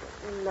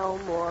auction. No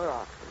more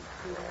auction,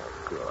 Peter.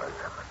 Good.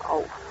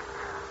 Oh,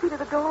 Peter,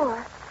 the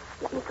door.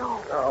 Let me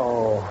go.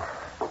 Oh.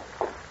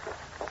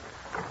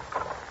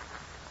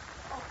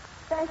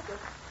 Thank you.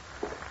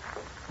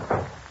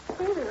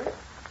 Peter,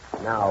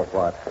 Now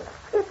what?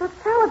 it's a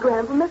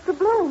telegram from Mr.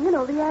 Bloom, you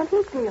know, the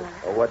antique dealer.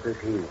 Well, what does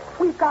he want?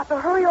 We've got to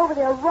hurry over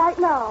there right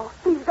now.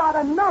 He's got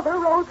another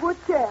rosewood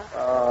chair.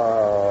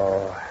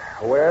 Oh,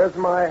 where's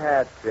my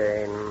hat,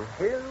 Jane?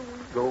 Here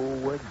we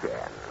go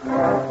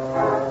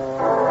again.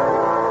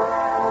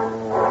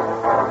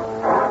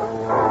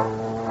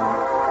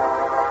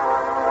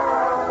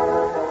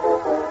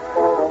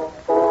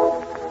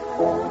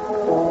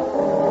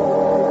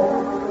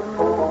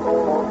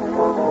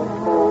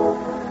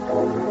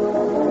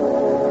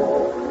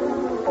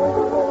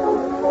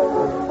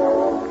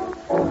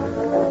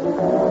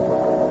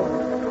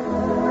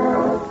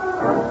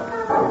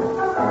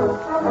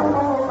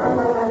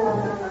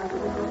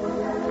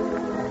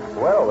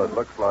 Well, it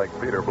looks like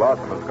Peter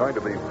Blossom is going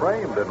to be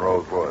framed in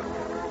Rosewood.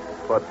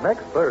 But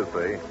next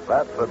Thursday,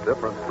 that's a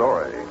different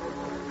story.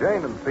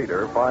 Jane and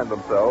Peter find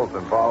themselves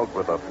involved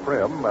with a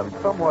prim and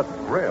somewhat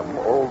grim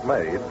old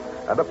maid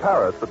and a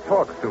parrot that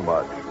talks too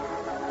much.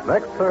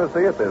 Next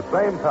Thursday at this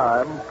same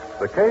time,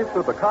 The Case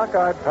of the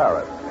Cockeyed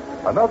Parrot.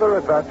 Another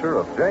adventure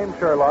of Jane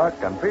Sherlock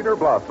and Peter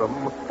Blossom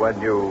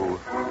when you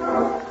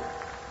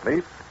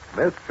meet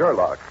Miss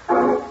Sherlock.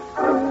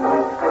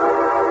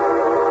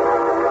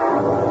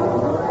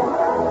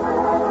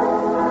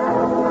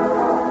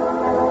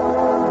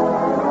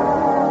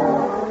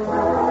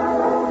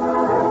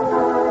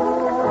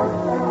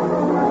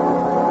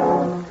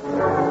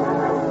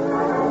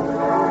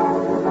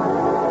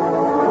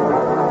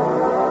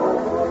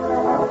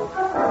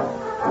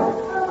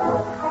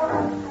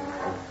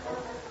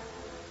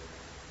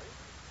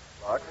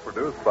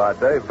 Produced by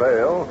Dave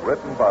Vale,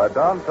 written by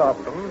Don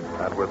Thompson,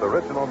 and with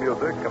original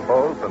music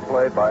composed and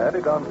played by Eddie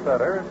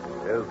Dunstetter,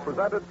 is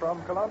presented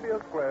from Columbia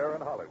Square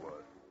in Hollywood.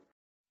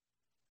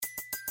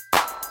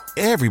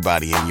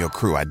 Everybody in your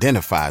crew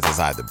identifies as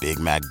either Big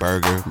Mac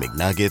Burger,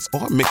 McNuggets,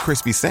 or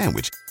McCrispy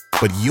Sandwich.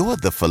 But you're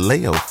the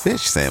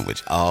Filet-O-Fish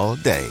Sandwich all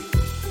day.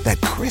 That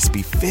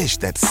crispy fish,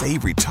 that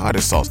savory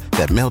tartar sauce,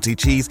 that melty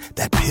cheese,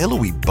 that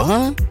pillowy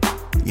bun.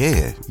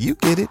 Yeah, you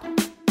get it.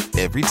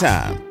 Every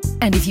time.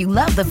 And if you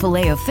love the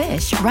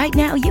Filet-O-Fish, right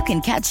now you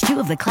can catch two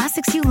of the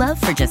classics you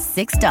love for just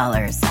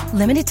 $6.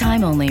 Limited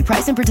time only.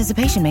 Price and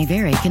participation may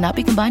vary. Cannot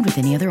be combined with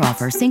any other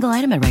offer. Single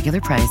item at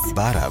regular price.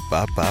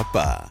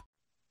 Ba-da-ba-ba-ba.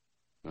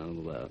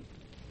 Oh,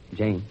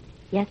 Jane.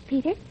 Yes,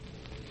 Peter?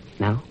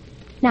 Now?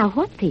 Now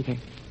what, Peter?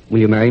 Will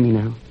you marry me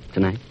now?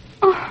 Tonight?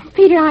 Oh,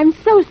 Peter, I'm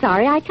so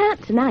sorry. I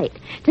can't tonight.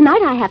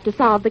 Tonight I have to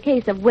solve the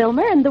case of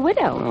Wilmer and the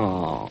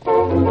widow.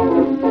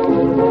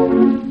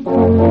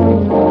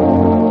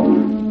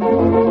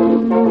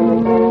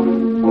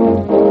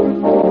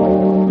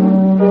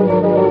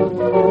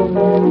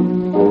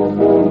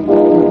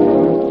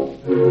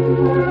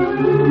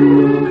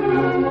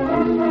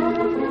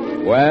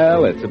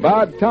 Well, it's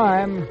about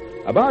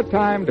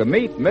time to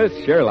meet Miss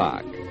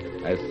Sherlock.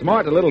 As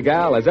smart a little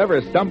gal as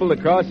ever stumbled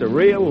across a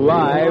real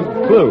live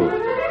clue.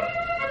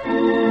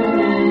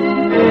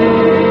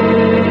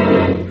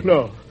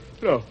 No.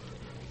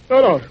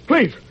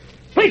 Please,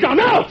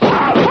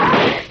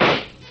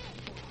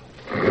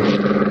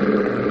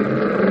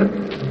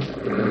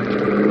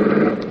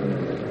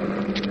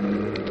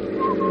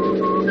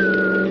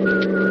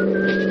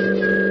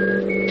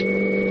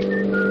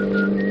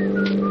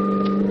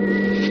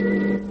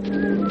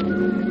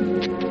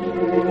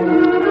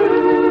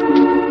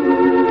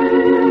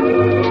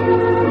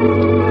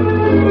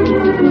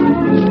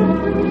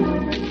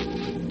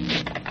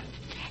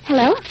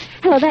 no!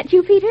 Hello, that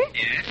you, Peter?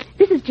 Yes?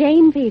 This is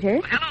Jane, Peter.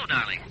 Well, hello,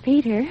 darling.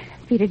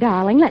 Peter,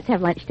 darling, let's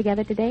have lunch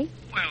together today.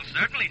 Well,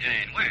 certainly,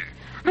 Jane. Where?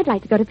 I'd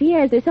like to go to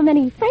Pierre's. There's so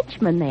many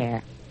Frenchmen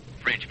there.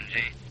 Frenchman,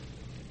 Jane?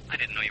 I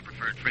didn't know you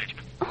preferred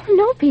Frenchmen. Oh,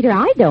 no, Peter,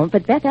 I don't,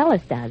 but Beth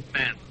Ellis does.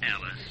 Beth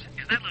Ellis?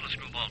 Is that little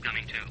screwball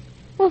coming, too?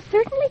 Well,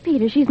 certainly,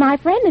 Peter. She's my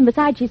friend, and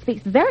besides, she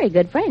speaks very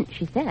good French,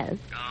 she says.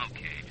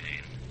 Okay,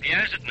 Jane.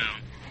 Pierre's at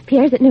noon.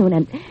 Pierre's at noon,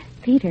 and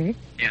Peter,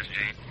 Yes,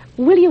 Jane.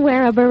 will you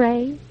wear a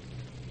beret?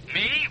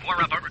 Me? Wear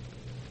a beret?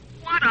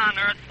 What on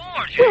earth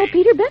for, Jane? Well,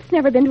 Peter, Beth's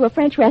never been to a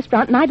French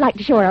restaurant, and I'd like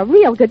to show her a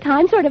real good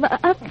time, sort of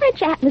a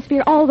French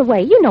atmosphere all the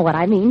way. You know what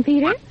I mean,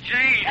 Peter. But,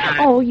 Jane,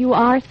 Oh, you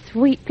are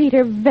sweet,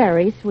 Peter,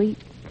 very sweet.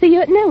 See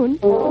you at noon.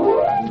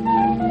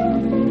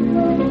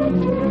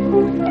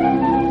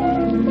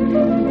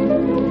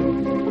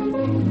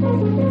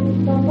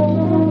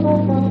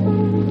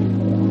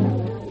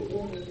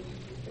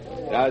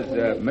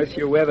 Does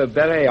Monsieur wear the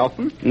beret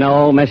often?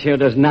 No, Monsieur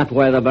does not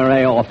wear the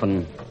beret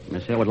often.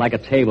 Monsieur would like a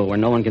table where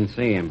no one can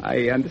see him.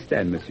 I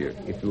understand, Monsieur,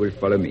 if you will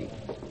follow me.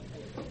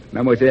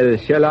 Mademoiselle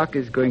Sherlock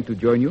is going to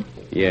join you?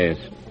 Yes.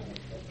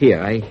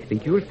 Here, I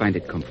think you will find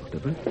it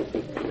comfortable.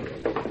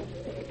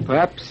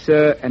 Perhaps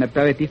an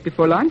aperitif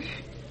before lunch?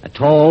 A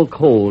tall,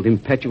 cold,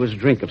 impetuous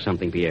drink of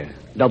something, Pierre.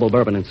 Double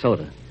bourbon and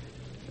soda.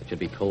 It should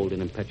be cold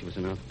and impetuous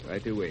enough.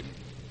 Right away.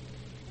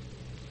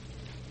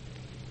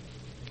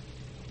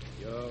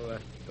 Your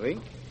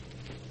drink?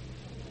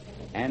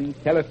 And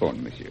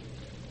telephone, Monsieur.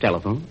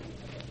 Telephone?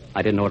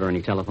 I didn't order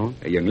any telephone.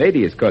 A young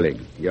lady is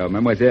calling. You're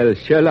Mademoiselle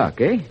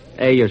Sherlock, eh?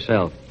 Hey,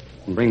 yourself.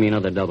 And bring me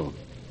another double.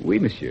 Oui,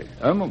 monsieur.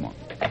 Un moment.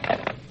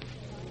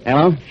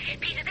 Hello?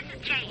 Peter, this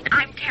is Jane.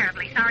 I'm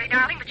terribly sorry,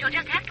 darling, but you'll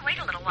just have to wait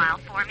a little while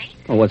for me.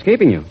 Well, what's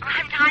keeping you?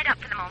 I'm tied up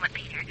for the moment,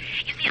 Peter.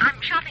 You see, I'm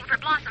shopping for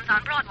blossoms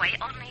on Broadway,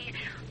 only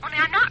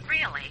I'm not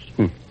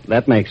really.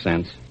 That makes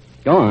sense.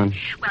 Go on.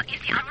 Well, you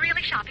see, I'm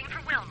really shopping for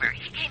Wilmer.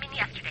 He came in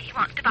yesterday. He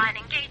wants to buy an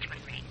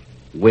engagement ring.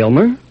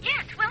 Wilmer?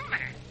 Yes, Wilmer.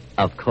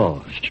 Of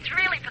course. It's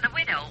really for the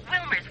widow,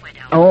 Wilmer's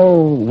widow.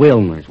 Oh,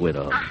 Wilmer's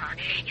widow. Uh-huh.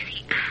 You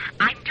see,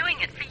 I'm doing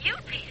it for you,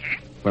 Peter.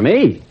 For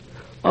me?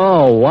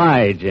 Oh,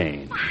 why,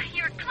 Jane? Why,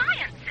 you're a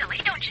client, silly,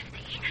 don't you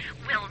see?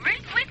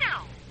 Wilmer's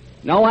widow.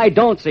 No, I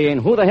don't see.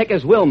 And who the heck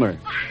is Wilmer?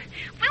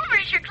 Wilmer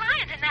is your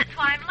client, and that's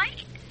why I'm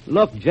late.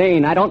 Look,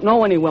 Jane, I don't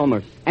know any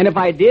Wilmers. And if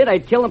I did,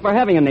 I'd kill him for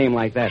having a name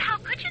like that. How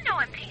could you know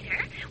him, Peter?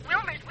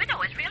 Wilmer's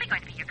widow is really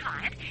going to be your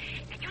client,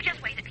 and you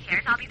just wait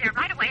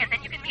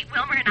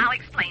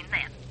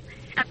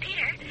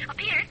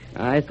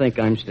I think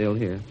I'm still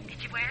here.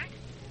 Did you wear it?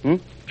 Hmm?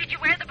 Did you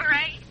wear the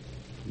beret?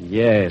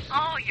 Yes.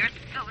 Oh, you're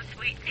so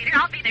sweet, Peter.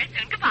 I'll be there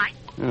soon. Goodbye.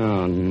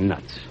 Oh,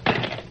 nuts.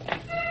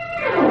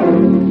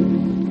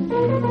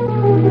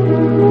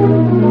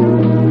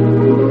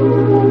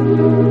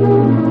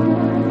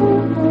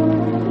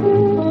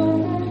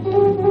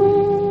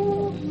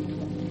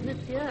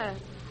 Monsieur,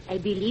 I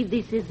believe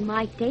this is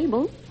my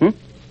table.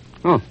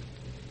 Oh.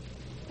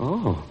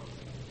 Oh.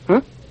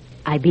 Huh?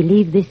 I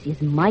believe this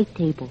is my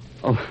table.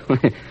 Oh,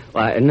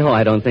 well, no,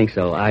 I don't think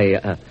so.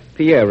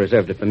 Pierre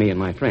reserved it for me and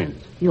my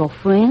friends. Your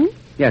friend?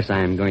 Yes, I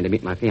am going to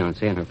meet my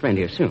fiancée and her friend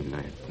here soon.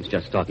 I was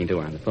just talking to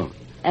her on the phone.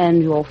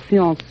 And your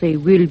fiancé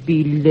will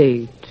be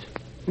late.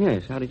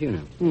 Yes, how did you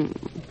know?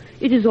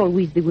 It is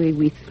always the way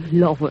with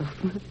lovers.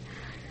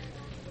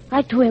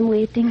 I too am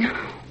waiting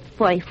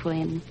for a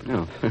friend.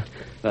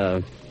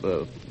 Oh,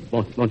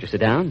 won't you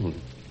sit down?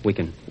 We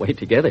can wait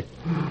together.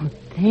 Oh,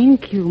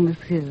 thank you,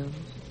 monsieur.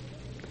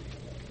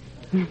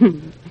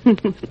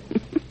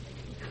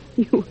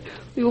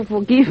 You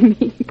forgive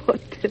me,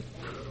 but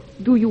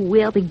do you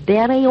wear the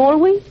beret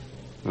always?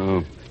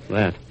 Oh,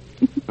 that.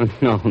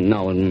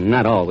 No,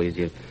 not always.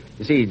 You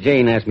see,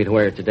 Jane asked me to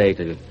wear it today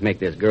to make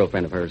this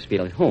girlfriend of hers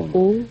feel at home.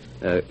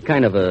 Oh?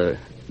 Kind of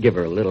give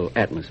her a little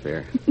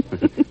atmosphere.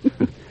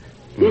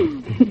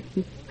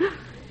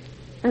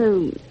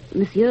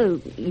 Monsieur,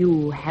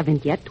 you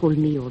haven't yet told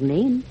me your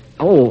name.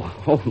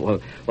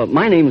 Well,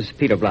 my name's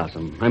Peter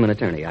Blossom. I'm an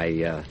attorney.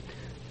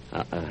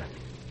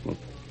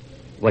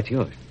 What's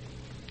yours?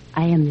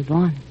 I am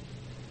Yvonne.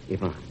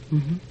 Yvonne?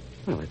 Mm-hmm.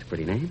 Well, that's a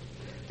pretty name.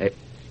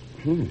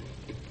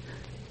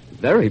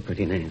 Very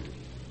pretty name.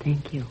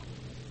 Thank you.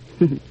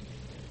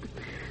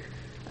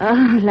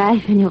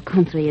 Life in your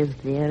country is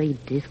very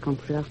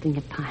disconcerting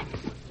at times.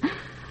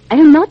 I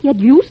am not yet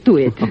used to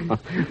it.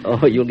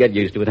 Oh, you'll get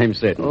used to it, I'm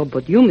certain. Oh,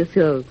 but you,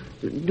 monsieur,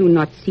 do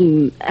not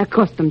seem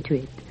accustomed to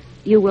it.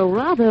 You were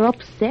rather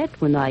upset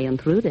when I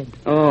intruded.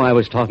 Oh, I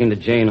was talking to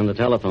Jane on the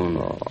telephone.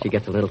 Oh. She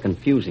gets a little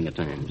confusing at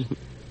times.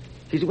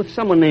 She's with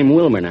someone named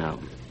Wilmer now.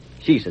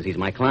 She says he's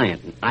my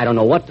client. I don't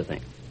know what to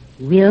think.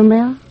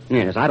 Wilmer?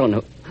 Yes, I don't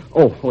know.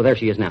 Oh, there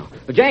she is now.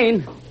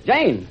 Jane!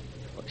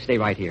 Stay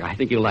right here. I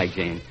think you'll like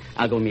Jane.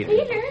 I'll go meet her.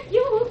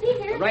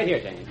 Peter! Right here,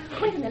 Jane.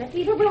 Wait a minute,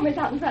 Peter. Wilmer's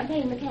out in front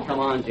paying the cab. Come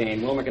on,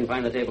 Jane. Wilmer can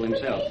find the table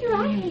himself. Peter,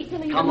 I hate to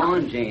leave Come him.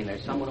 on, Jane.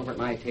 There's someone over at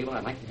my table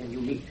I'd like to have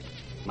you meet.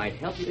 Might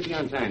help you to be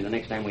on time the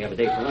next time we have a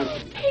date for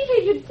lunch.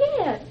 Peter, you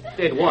did.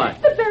 Did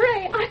what? The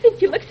beret. I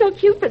think you look so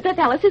cute, but that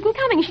Alice isn't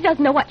coming. She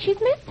doesn't know what she's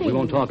missing. We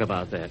won't talk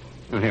about that.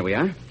 Oh, here we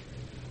are.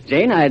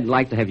 Jane, I'd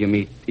like to have you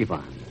meet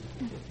Yvonne.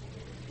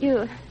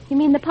 You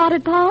mean the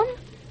potted palm?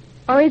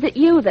 Or is it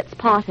you that's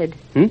potted?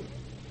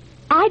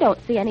 I don't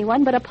see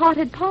anyone but a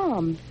potted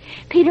palm.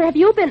 Peter, have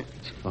you been...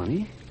 It's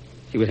funny.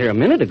 She was here a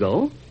minute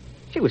ago.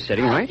 She was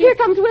sitting right here. Here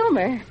comes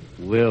Wilmer.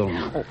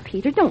 Wilmer. Oh,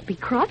 Peter, don't be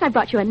cross. I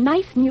brought you a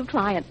nice new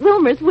client.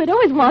 Wilmer's widow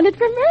is wanted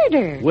for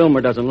murder.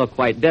 Wilmer doesn't look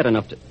quite dead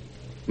enough to...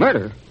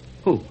 Murder?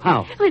 Who?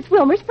 How? Well, it's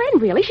Wilmer's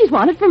friend, really. She's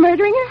wanted for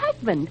murdering her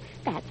husband.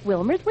 That's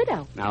Wilmer's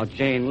widow. Now,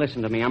 Jane,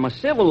 listen to me. I'm a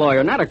civil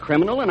lawyer, not a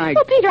criminal, and I...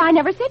 Well, Peter, I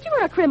never said you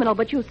were a criminal,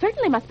 but you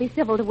certainly must be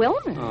civil to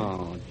Wilmer.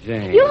 Oh,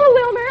 Jane. You,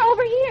 Wilmer,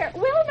 over here.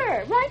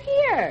 Wilmer, right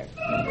here.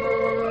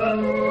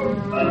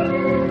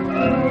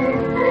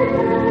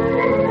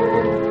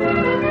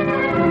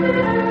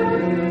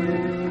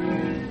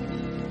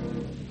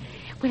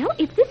 Well,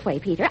 it's this way,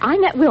 Peter. I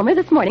met Wilmer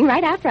this morning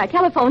right after I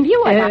telephoned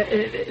you.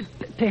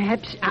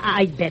 Perhaps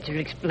I'd better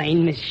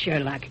explain, Miss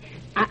Sherlock.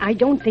 I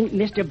don't think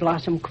Mr.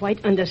 Blossom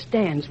quite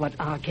understands what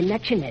our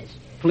connection is.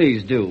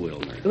 Please do,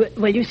 Wilmer.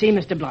 Well, you see,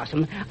 Mr.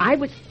 Blossom, I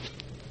was...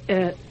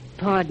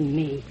 pardon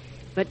me,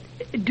 but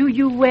do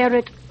you wear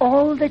it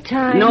all the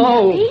time?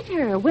 No!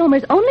 Peter,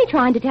 Wilmer's only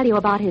trying to tell you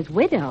about his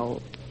widow.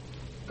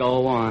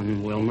 Go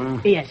on, Wilmer.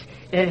 Yes.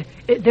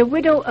 The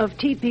widow of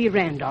T.P.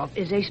 Randolph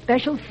is a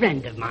special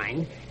friend of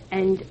mine,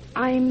 and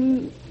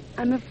I'm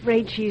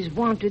afraid she's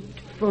wanted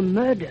for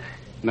murder.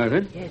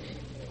 Murdered? Yes.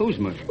 Who's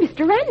murdered?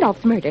 Mr.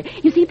 Randolph's murder.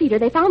 You see, Peter,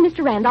 they found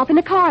Mr. Randolph in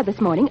a car this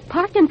morning,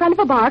 parked in front of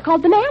a bar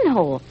called the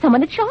Manhole.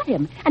 Someone had shot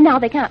him, and now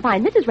they can't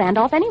find Mrs.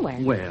 Randolph anywhere.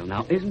 Well,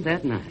 now, isn't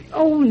that nice?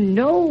 Oh,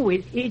 no,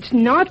 it's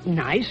not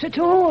nice at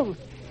all.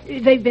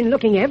 They've been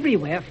looking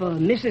everywhere for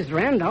Mrs.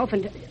 Randolph,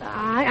 and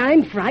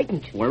I'm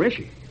frightened. Where is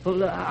she?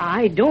 Well,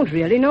 I don't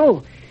really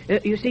know.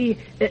 You see,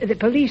 the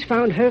police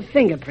found her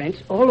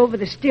fingerprints all over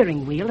the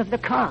steering wheel of the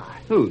car.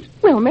 Whose?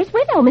 Wilmer's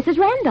widow, Mrs.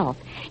 Randolph.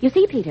 You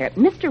see, Peter,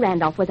 Mr.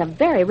 Randolph was a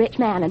very rich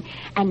man,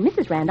 and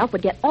Mrs. Randolph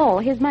would get all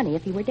his money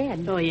if he were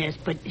dead. Oh, yes,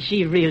 but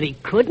she really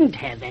couldn't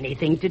have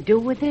anything to do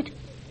with it.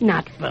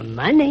 Not for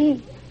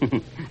money.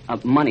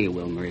 Money,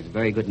 Wilmer, is a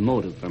very good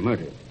motive for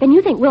murder. Then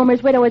you think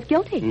Wilmer's widow is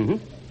guilty?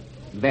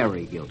 Mm-hmm.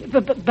 Very guilty.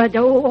 But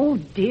oh,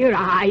 dear,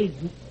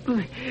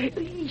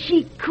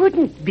 she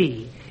couldn't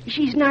be.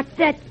 She's not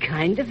that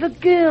kind of a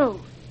girl.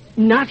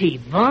 Not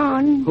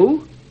Yvonne.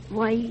 Who?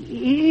 Why,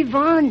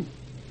 Yvonne.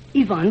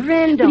 Yvonne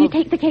Randolph. Will you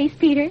take the case,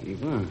 Peter?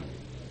 Yvonne.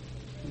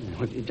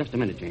 Just a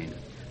minute, Jane.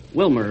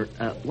 Wilmer,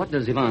 what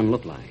does Yvonne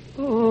look like?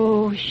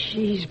 Oh,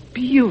 she's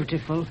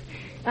beautiful.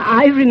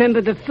 I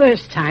remember the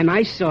first time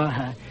I saw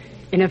her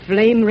in a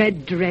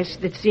flame-red dress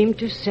that seemed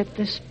to set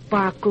the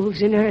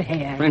sparkles in her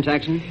hair. French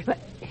accent?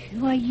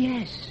 Why,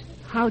 yes.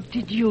 How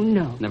did you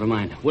know? Never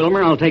mind.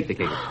 Wilmer, I'll take the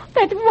case.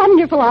 That's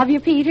wonderful of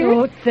you, Peter.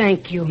 Oh,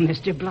 thank you,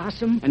 Mr.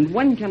 Blossom. And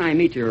when can I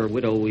meet your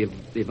widow,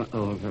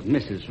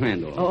 Mrs.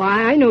 Randolph? Oh,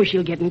 I know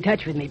she'll get in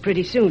touch with me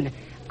pretty soon.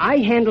 I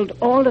handled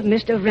all of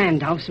Mr.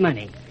 Randolph's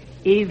money.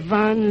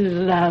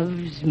 Yvonne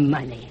loves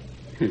money.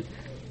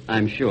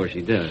 I'm sure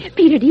she does.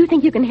 Peter, do you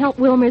think you can help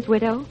Wilmer's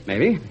widow?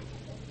 Maybe.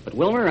 But,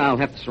 Wilmer, I'll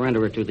have to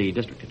surrender her to the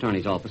district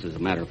attorney's office as a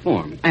matter of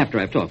form after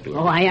I've talked to her.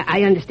 Oh,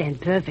 I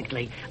understand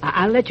perfectly.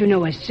 I'll let you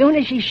know as soon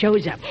as she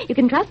shows up. You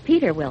can trust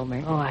Peter,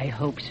 Wilmer. Oh, I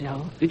hope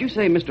so. Did you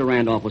say Mr.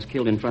 Randolph was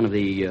killed in front of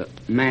the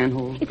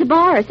manhole? It's a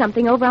bar or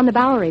something over on the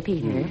Bowery,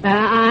 Peter.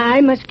 I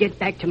must get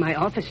back to my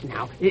office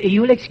now.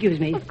 You'll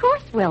excuse me? Of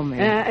course, Wilmer.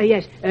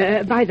 Yes.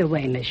 By the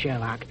way, Miss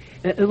Sherlock,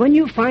 when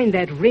you find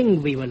that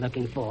ring we were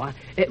looking for,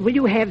 will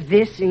you have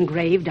this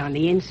engraved on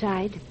the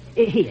inside?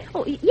 Here.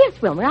 Oh,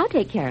 yes, Wilmer. I'll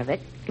take care of it.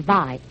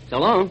 Goodbye. So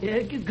long.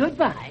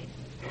 Goodbye.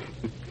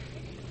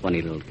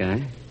 Funny little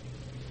guy.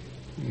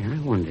 Yeah, I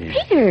wonder.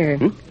 Peter,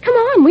 come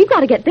on. We've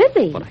got to get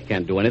busy. But I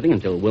can't do anything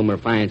until Wilmer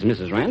finds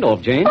Mrs.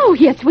 Randolph, Jane. Oh,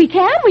 yes, we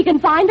can. We can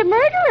find a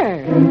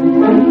murderer.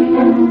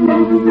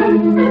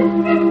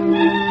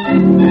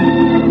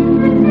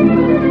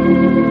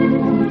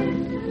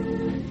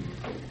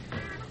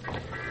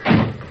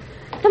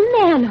 The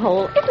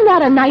manhole. Isn't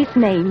that a nice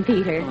name,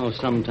 Peter? Oh,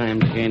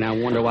 sometimes, Jane, I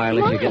wonder why I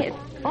let you get... It's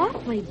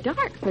awfully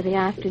dark for the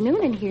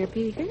afternoon in here,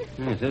 Peter.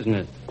 Yes, isn't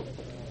it?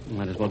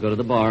 Might as well go to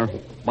the bar.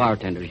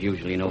 Bartenders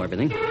usually know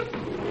everything.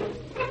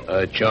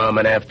 A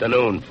charming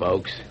afternoon,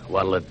 folks.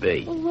 What'll it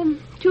be? Oh,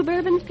 2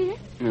 bourbons, Peter?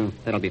 No,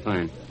 that'll be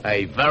fine.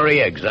 A very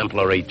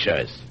exemplary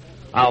choice.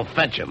 I'll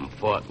fetch him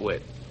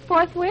forthwith.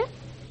 Forthwith?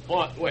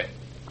 Forthwith.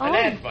 Oh.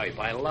 An advice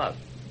I love.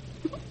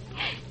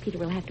 Peter,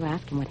 we'll have to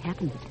ask him what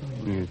happened this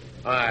morning.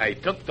 I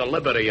took the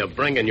liberty of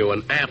bringing you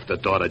an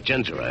afterthought of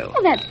ginger ale.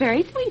 Oh, that's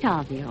very sweet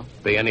of you.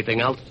 Be anything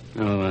else?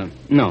 Oh,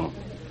 no.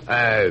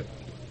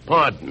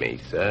 Pardon me,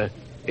 sir.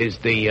 Is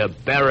the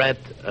beret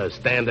a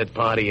standard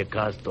part of your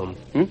costume?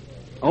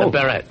 Oh. The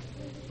beret.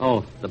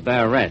 Oh, the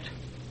beret.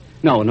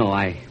 No,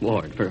 I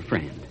wore it for a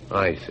friend.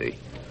 I see.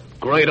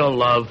 Greater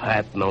love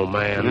hath no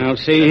man. Now,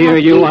 see here,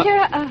 you...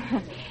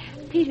 Peter,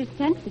 Peter's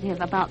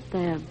sensitive about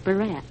the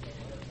beret.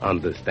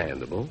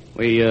 Understandable.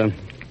 We, are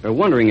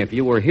wondering if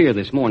you were here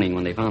this morning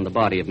when they found the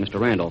body of Mr.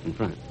 Randolph in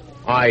front.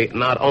 I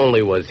not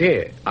only was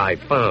here, I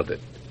found it.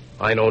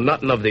 I know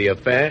nothing of the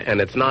affair, and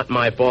it's not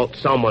my fault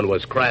someone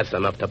was crass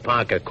enough to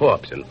park a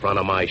corpse in front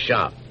of my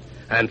shop.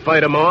 And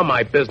furthermore,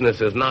 my business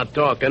is not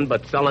talking,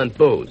 but selling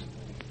booze.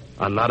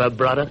 Another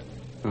brother?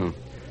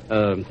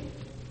 Oh.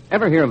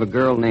 Ever hear of a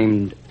girl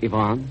named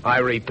Yvonne? I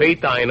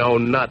repeat, I know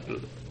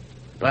nothing.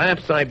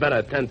 Perhaps I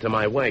better tend to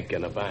my wake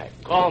in the back.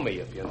 Call me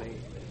if you need.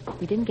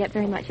 We didn't get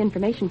very much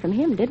information from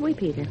him, did we,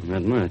 Peter?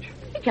 Not much.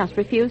 He just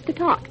refused to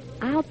talk.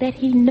 I'll bet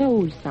he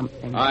knows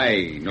something.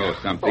 I know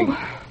something.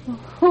 Oh,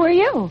 who are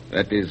you?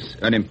 That is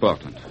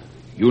unimportant.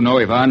 You know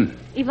Yvonne?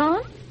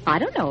 Yvonne? I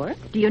don't know her.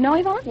 Do you know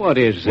Yvonne? What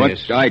is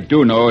this? What I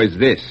do know is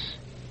this.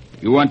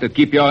 You want to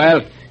keep your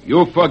health,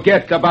 you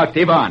forget about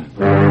Yvonne.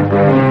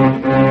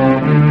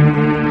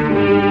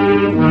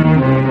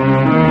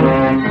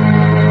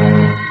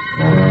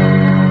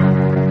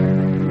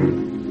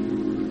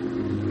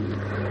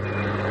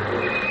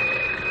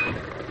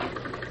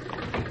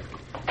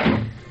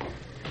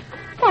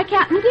 Why,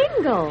 Captain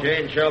Dingle.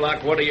 Jane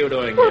Sherlock, what are you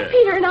doing Well, here?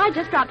 Peter and I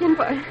just dropped in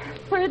for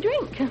a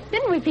drink,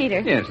 didn't we,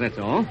 Peter? Yes, that's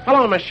all.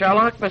 Hello, Miss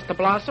Sherlock, Mr.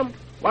 Blossom.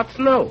 What's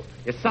new?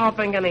 You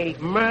solving any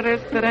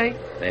murders today?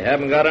 They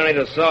haven't got any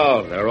to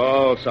solve. They're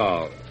all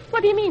solved.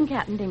 What do you mean,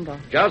 Captain Dingle?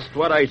 Just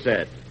what I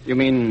said. You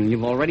mean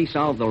you've already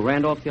solved the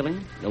Randolph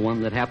killing? The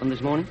one that happened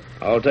this morning?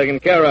 All taken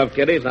care of,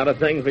 Kitty. It's not a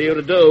thing for you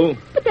to do.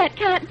 But that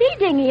can't be,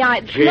 Dingy.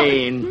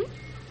 Jane,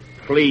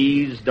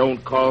 please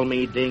don't call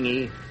me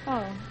Dingy.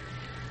 Oh,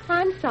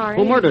 I'm sorry.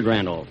 Who murdered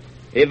Randolph?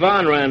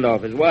 Yvonne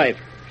Randolph, his wife.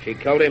 She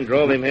killed him,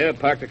 drove him here,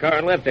 parked the car,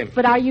 and left him.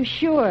 But are you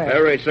sure?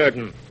 Very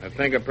certain. Her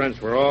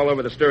fingerprints were all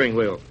over the steering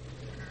wheel.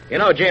 You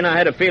know, Jane, I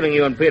had a feeling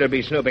you and Peter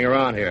be snooping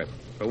around here.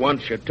 For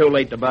once, you're too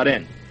late to butt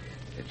in.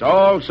 It's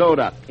all sewed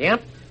up.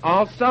 Yep,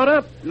 all sewed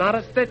up. Not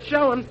a stitch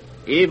showing.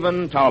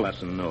 Even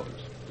Tolleson knows.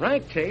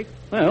 Right, Chief.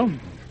 Well,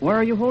 where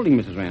are you holding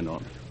Mrs.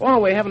 Randolph? Oh,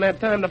 we haven't had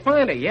time to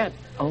find her yet.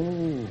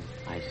 Oh,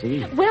 I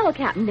see. Well,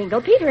 Captain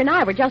Dingle, Peter and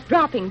I were just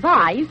dropping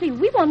by. You see,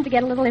 we wanted to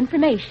get a little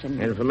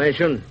information.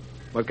 Information?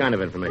 What kind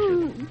of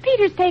information?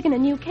 Peter's taken a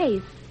new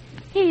case.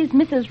 He's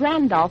Mrs.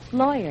 Randolph's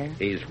lawyer.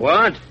 He's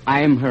what?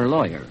 I'm her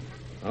lawyer.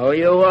 Oh,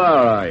 you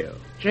are you?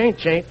 Jane,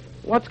 Chief,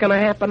 what's going to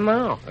happen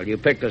now? Well, you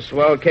picked a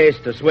swell case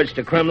to switch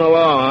to criminal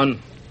law on.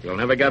 You'll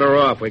never get her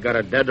off. We got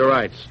her dead to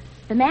rights.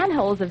 The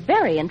manhole's a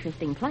very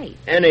interesting place.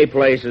 Any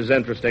place is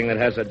interesting that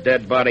has a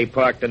dead body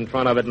parked in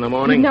front of it in the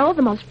morning. You know,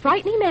 the most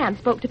frightening man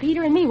spoke to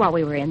Peter and me while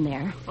we were in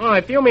there. Oh,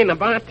 if you mean the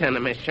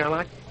bartender, Miss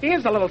Sherlock, he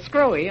is a little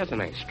screwy, isn't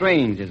he?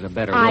 Strange is a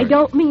better I word.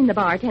 don't mean the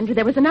bartender.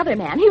 There was another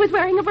man. He was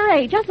wearing a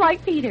beret, just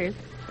like Peter's.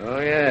 Oh,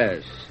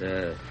 yes.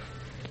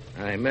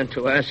 I meant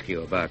to ask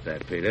you about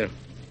that, Peter.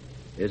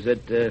 Is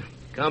it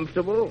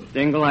comfortable?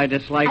 Dingle, I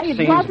dislike It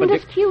scenes, wasn't but...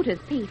 as cute as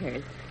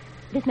Peter's.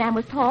 This man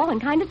was tall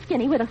and kind of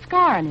skinny with a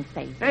scar on his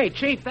face. Hey,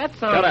 Chief, that's...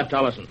 Shut up,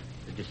 Tollison.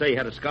 Did you say he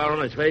had a scar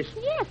on his face?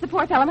 Yes, the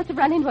poor fellow must have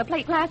run into a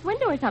plate glass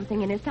window or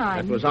something in his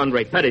time. That was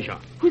Andre Petitjean.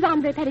 Who's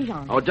Andre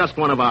Petitjean? Oh, just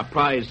one of our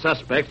prize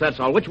suspects, that's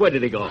all. Which way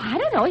did he go? I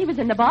don't know. He was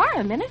in the bar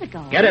a minute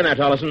ago. Get in there,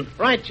 Tollison.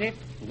 Right, Chief.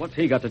 What's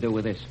he got to do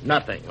with this?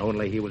 Nothing,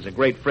 only he was a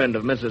great friend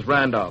of Mrs.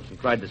 Randolph's and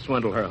tried to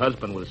swindle her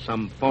husband with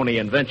some phony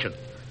invention.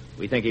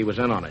 We think he was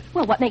in on it.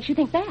 Well, what makes you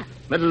think that?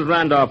 Mrs.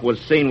 Randolph was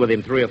seen with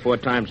him 3 or 4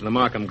 times in the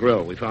Markham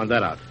Grill. We found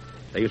that out.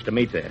 They used to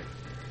meet there.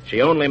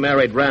 She only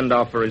married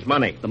Randolph for his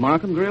money. The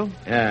Markham Grill?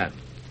 Yeah.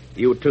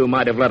 You two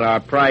might have let our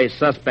prize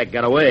suspect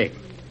get away.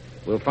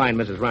 We'll find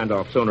Mrs.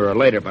 Randolph sooner or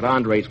later, but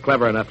Andre's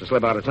clever enough to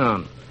slip out of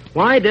town.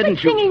 Why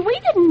didn't you... Thingy, we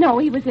didn't know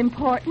he was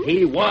important.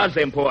 He was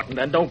important,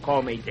 and don't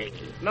call me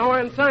Dinky.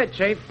 Nowhere in sight,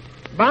 Chief.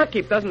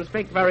 Barkeep doesn't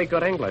speak very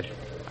good English.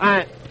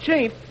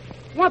 Chief,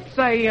 what's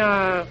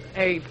a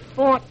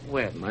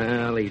fortwith?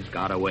 Well, he's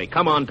got away.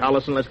 Come on,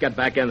 Tollison, let's get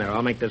back in there.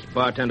 I'll make this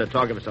bartender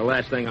talk if it's the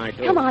last thing I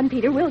do. Come on,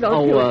 Peter, we'll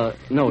go to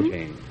it. No,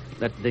 Jane.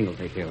 Let Dingle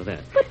take care of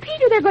that. But,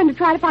 Peter, they're going to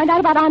try to find out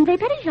about Andre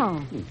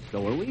Petitjean.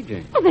 So are we,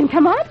 Jane. Well, then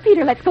come on,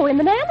 Peter. Let's go in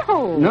the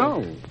manhole.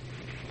 No.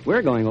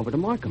 We're going over to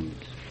Markham's.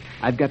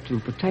 I've got to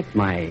protect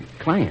my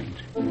client.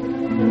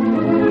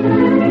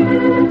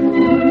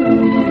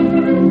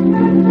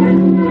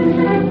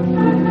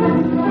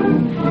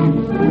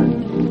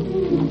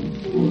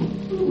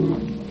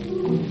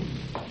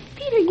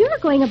 Peter, you're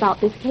going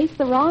about this case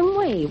the wrong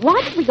way.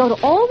 Why did we go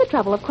to all the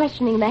trouble of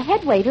questioning the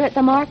head waiter at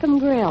the Markham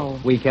Grill?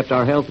 We kept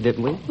our health,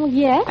 didn't we? Well,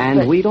 yes.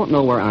 And we don't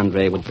know where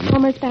Andre would come.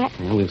 Wilmer's back.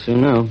 Yeah, we'll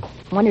soon know.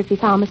 I wonder if he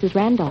found Mrs.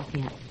 Randolph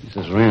yet.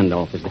 Mrs.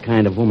 Randolph is the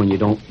kind of woman you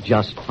don't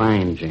just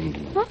find, Jane.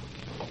 Huh?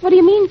 What do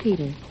you mean,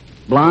 Peter?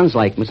 Blondes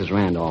like Mrs.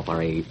 Randolph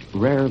are a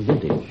rare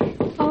vintage.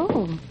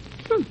 Oh.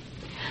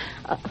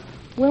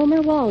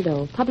 Wilmer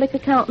Waldo, public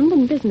accountant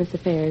and business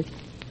affairs.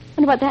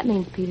 Wonder what that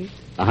means, Peter.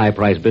 A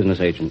high-priced business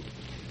agent.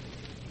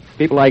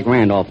 People like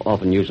Randolph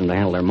often use him to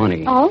handle their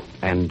money. Oh?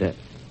 And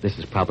this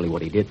is probably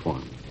what he did for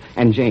him.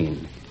 And,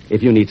 Jane,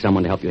 if you need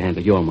someone to help you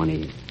handle your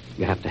money,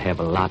 you have to have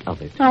a lot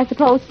of it. I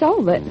suppose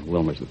so, but...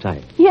 Wilmer's the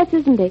type. Yes,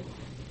 isn't he?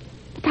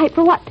 The type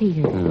for what,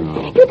 Peter?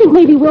 Oh. You think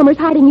maybe Wilmer's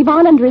hiding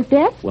Yvonne under his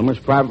desk? Wilmer's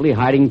probably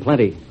hiding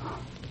plenty.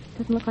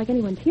 Doesn't look like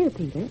anyone's here,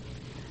 Peter.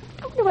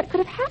 I wonder what could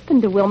have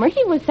happened to Wilmer.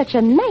 He was such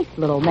a nice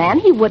little man.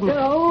 He wouldn't...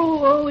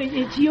 Oh,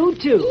 it's you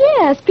two.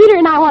 Yes, Peter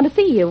and I want to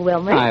see you,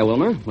 Wilmer. Hi,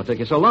 Wilmer. What took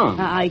you so long?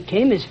 I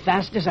came as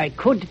fast as I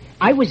could.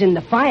 I was in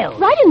the file.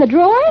 Right in the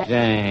drawer?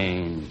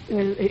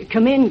 Jane.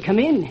 Come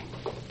in.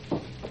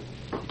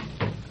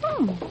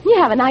 You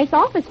have a nice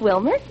office,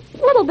 Wilmer. A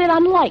little bit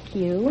unlike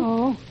you.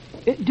 Oh,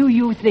 do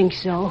you think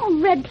so? Oh,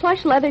 red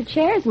plush leather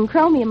chairs and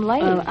chromium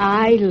lace.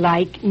 I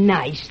like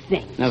nice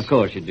things. Of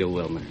course you do,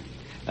 Wilmer.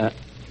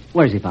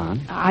 Where's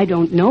Yvonne? I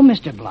don't know,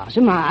 Mr.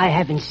 Blossom. I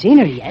haven't seen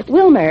her yet.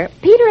 Wilmer,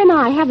 Peter and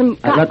I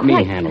haven't got Let me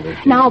quite... handle this.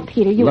 Now,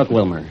 Peter, you... Look,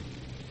 Wilmer,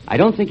 I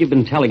don't think you've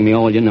been telling me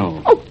all you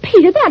know. Oh,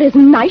 Peter, that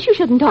isn't nice. You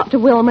shouldn't talk to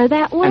Wilmer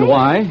that way. And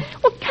why?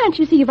 Well, can't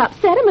you see you've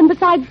upset him? And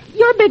besides,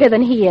 you're bigger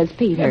than he is,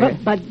 Peter.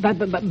 But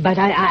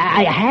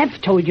I have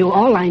told you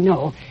all I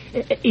know.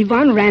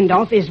 Yvonne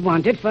Randolph is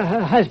wanted for her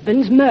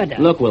husband's murder.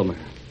 Look, Wilmer,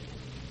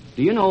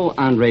 do you know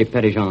Andre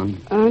Petitjean?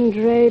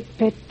 Andre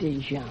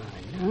Petitjean.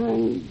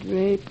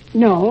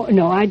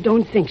 No, I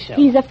don't think so.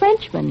 He's a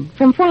Frenchman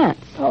from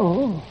France.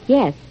 Oh.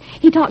 Yes.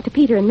 He talked to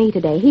Peter and me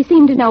today. He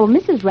seemed to know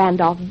Mrs.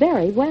 Randolph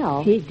very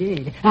well. He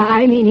did.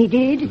 He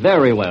did?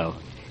 Very well.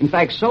 In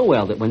fact, so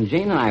well that when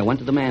Jane and I went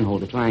to the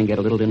manhole to try and get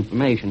a little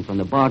information from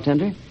the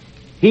bartender,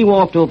 he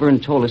walked over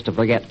and told us to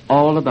forget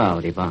all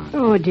about Yvonne.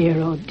 Oh,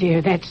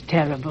 dear. That's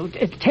terrible.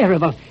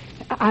 Terrible.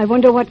 I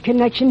wonder what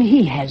connection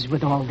he has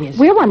with all this.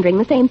 We're wondering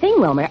the same thing,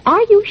 Wilmer.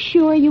 Are you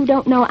sure you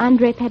don't know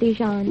Andre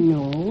Petitjean?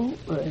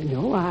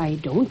 No, I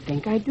don't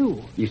think I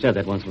do. You said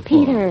that once before.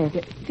 Peter.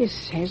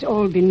 This has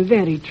all been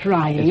very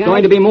trying. It's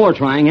going to be more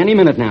trying any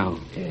minute now.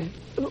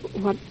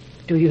 What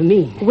do you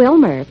mean?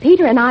 Wilmer,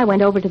 Peter and I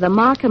went over to the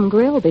Markham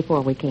Grill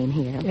before we came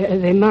here.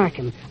 The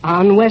Markham.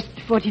 On West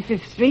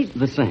 45th Street?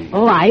 The same.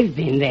 Oh, I've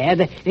been there.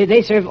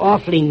 They serve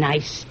awfully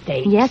nice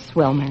steaks. Yes,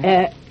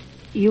 Wilmer.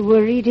 You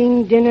were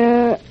eating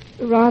dinner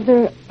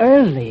rather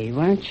early,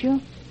 weren't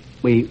you?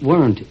 We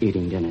weren't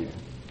eating dinner.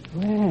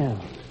 Well,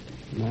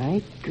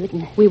 my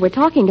goodness. We were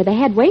talking to the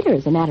head waiter,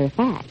 as a matter of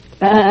fact.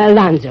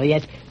 Alonzo,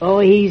 yes. Oh,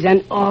 he's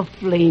an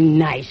awfully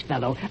nice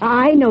fellow.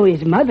 I know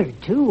his mother,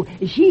 too.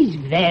 She's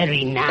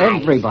very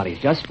nice. Everybody's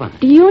just fine.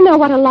 Do you know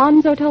what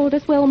Alonzo told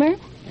us, Wilmer?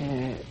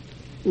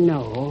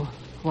 No.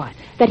 What?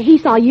 That he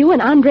saw you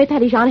and Andre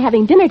Petitjean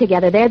having dinner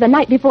together there the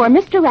night before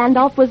Mr.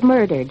 Randolph was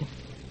murdered.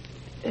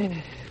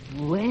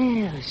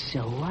 Well,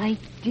 so I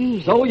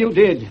did. So you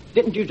did.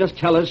 Didn't you just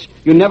tell us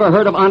you never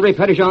heard of Andre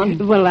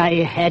Petitjean? Well, I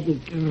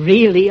hadn't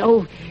really.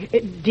 Oh,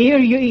 dear,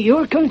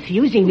 you're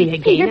confusing me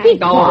again. Peter, be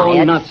Oh,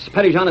 quiet. nuts.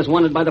 Petitjean is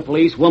wanted by the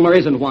police. Wilmer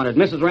isn't wanted.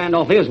 Mrs.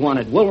 Randolph is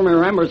wanted. Wilmer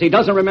remembers. He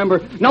doesn't remember.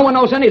 No one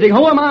knows anything.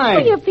 Who am I? Oh,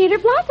 you're Peter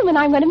Blossom, and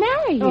I'm going to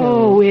marry you.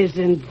 Oh,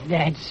 isn't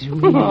that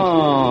sweet?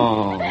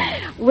 Oh.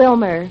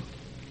 Wilmer,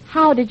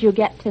 how did you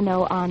get to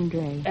know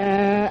Andre?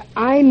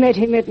 I met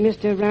him at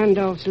Mr.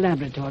 Randolph's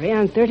laboratory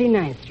on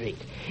 39th Street.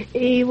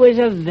 He was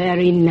a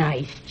very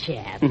nice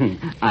chap.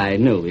 I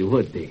knew he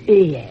would be.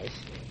 Yes.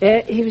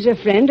 He was a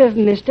friend of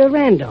Mr.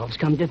 Randolph's,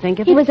 come to think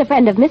of it. He was a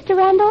friend of Mr.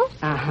 Randolph's?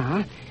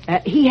 Uh-huh.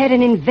 He had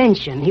an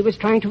invention he was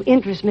trying to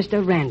interest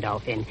Mr.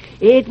 Randolph in.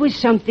 It was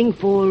something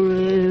for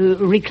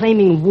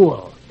reclaiming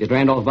wool. Did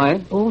Randolph buy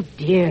it? Oh,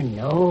 dear,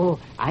 no.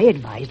 I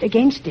advised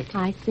against it.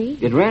 I see.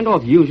 Did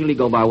Randolph usually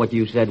go by what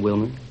you said,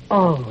 Wilmer?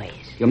 Always.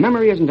 Your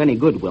memory isn't any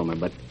good, Wilmer,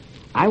 but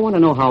I want to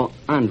know how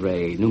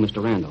Andre knew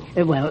Mr. Randolph.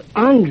 Well,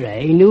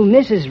 Andre knew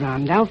Mrs.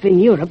 Randolph in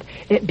Europe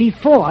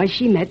before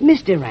she met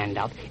Mr.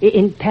 Randolph.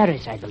 In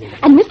Paris, I believe.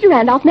 And Mr.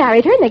 Randolph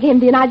married her, and they came to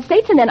the United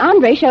States, and then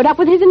Andre showed up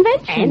with his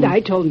invention. And I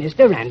told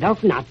Mr.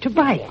 Randolph not to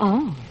buy it.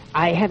 Oh.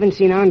 I haven't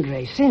seen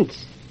Andre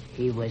since.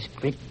 He was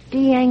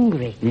pretty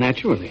angry.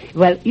 Naturally.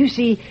 Well, you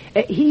see,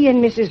 he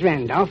and Mrs.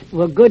 Randolph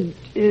were good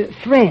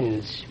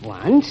friends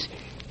once,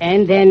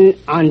 and then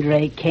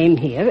Andre came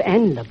here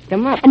and looked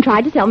them up. And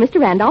tried to sell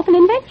Mr. Randolph an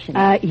invention.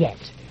 Yes.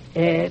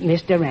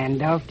 Mr.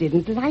 Randolph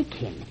didn't like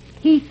him.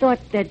 He thought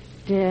that...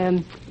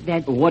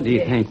 What do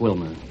you think,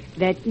 Wilmer?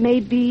 That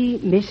maybe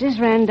Mrs.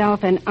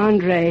 Randolph and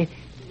Andre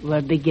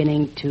were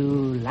beginning to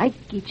like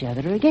each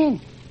other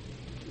again.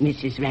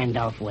 Mrs.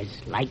 Randolph was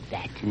like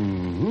that.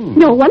 Mm-hmm.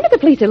 No wonder the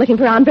police are looking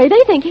for Andre.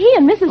 They think he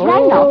and Mrs.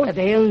 Randolph... Oh,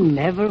 they'll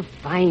never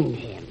find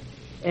him.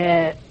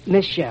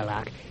 Miss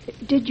Sherlock,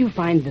 did you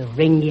find the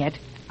ring yet?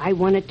 I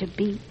want it to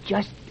be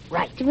just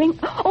right. The ring?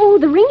 Oh,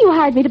 the ring you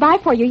hired me to buy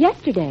for you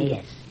yesterday.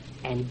 Yes.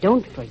 And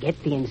don't forget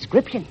the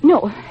inscription.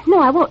 No,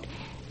 I won't.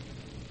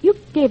 You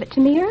gave it to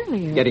me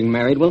earlier. Getting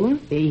married, Wilmer?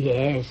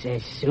 Yes,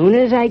 as soon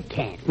as I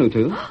can. Who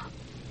to?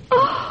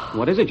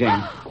 What is it,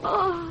 Jane?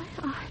 Oh,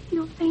 I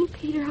feel faint,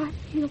 Peter. I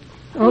feel so...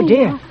 Oh,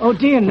 dear. Oh,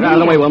 dear. Get out of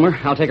the way, Wilmer.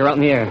 I'll take her out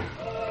in the air.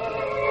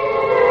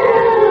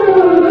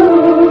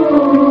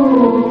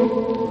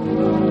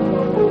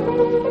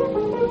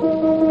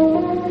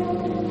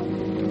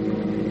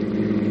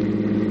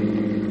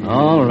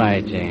 All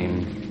right,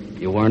 Jane.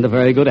 You weren't a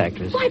very good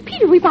actress. Why,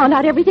 Peter, we found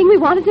out everything we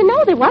wanted to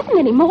know. There wasn't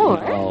any more.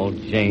 Oh,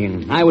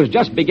 Jane. I was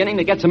just beginning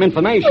to get some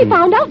information. We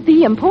found out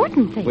the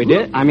important thing. We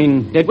did? I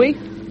mean, did we?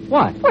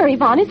 What? Where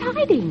Yvonne is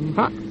hiding.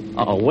 Huh?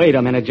 Oh, wait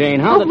a minute, Jane.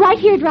 How Oh, right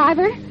here,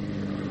 driver.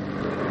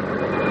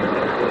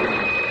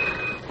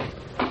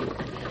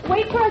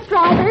 Wait for us,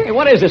 driver. Hey,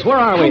 what is this? Where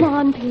are we? Come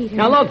on, Peter.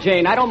 Now, look,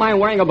 Jane, I don't mind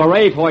wearing a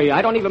beret for you.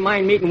 I don't even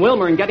mind meeting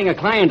Wilmer and getting a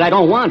client I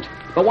don't want.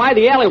 But why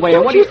the alleyway?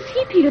 Don't What you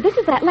see, Peter? This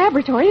is that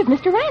laboratory of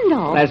Mr.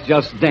 Randolph. That's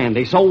just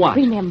dandy. So what?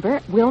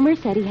 Remember, Wilmer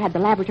said he had the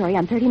laboratory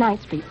on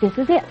 39th Street. This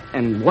is it.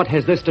 And what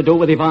has this to do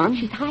with Yvonne?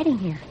 She's hiding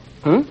here.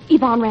 Huh?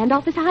 Yvonne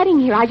Randolph is hiding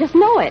here. I just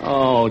know it.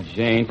 Oh,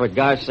 Jane, for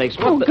God's sakes.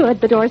 Oh, good.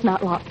 The door's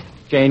not locked.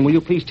 Jane, will you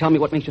please tell me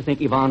what makes you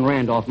think Yvonne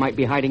Randolph might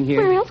be hiding here?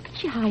 Where else could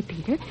she hide,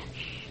 Peter?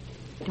 Shh.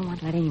 I don't want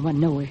to let anyone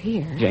know we're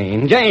here.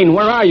 Jane,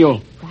 where are you?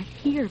 Right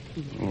here,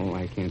 Peter. Oh,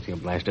 I can't see a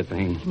blasted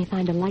thing. Can you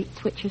find a light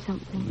switch or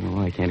something?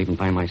 No, I can't even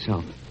find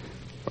myself.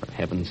 For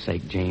heaven's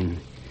sake, Jane.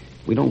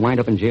 We don't wind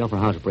up in jail for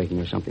housebreaking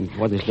or something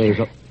before this day's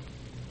up.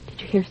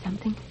 Did you hear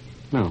something?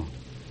 No,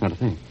 not a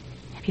thing.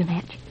 Have you a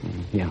match?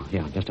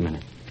 Yeah, just a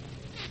minute.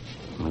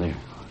 Oh, there.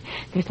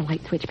 There's a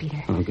light switch, Peter.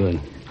 Oh, good.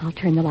 I'll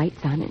turn the lights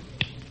on and...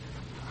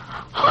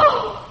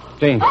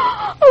 Jane,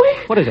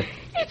 Oh, what is it?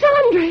 it's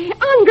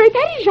Andre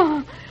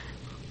Petitjean.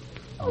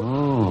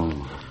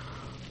 Oh,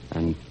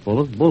 and full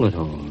of bullet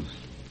holes.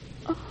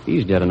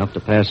 He's dead enough to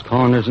pass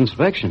coroner's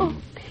inspection. Oh,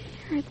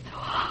 Peter, it's so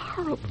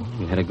horrible.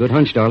 You had a good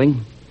hunch,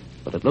 darling.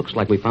 But it looks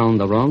like we found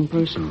the wrong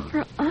person.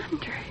 For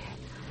Andre.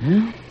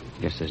 Yeah?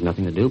 Guess there's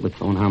nothing to do but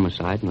phone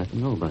homicide and let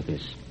them know about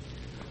this.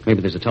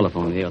 Maybe there's a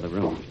telephone in the other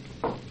room.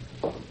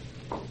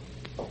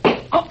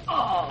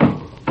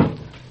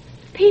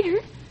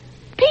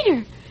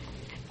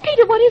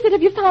 Peter, what is it?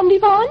 Have you found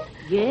Yvonne?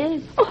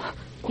 Yes.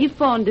 He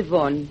found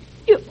Yvonne.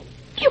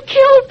 You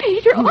killed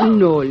Peter? Oh,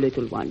 no,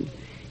 little one.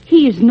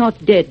 He is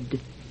not dead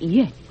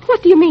yet.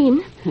 What do you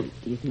mean? It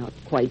is not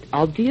quite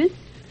obvious.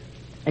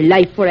 A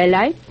life for a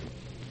life.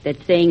 That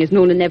saying is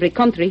known in every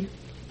country.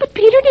 But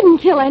Peter didn't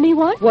kill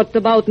anyone. What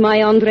about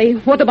my Andre?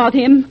 What about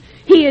him?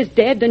 He is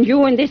dead, and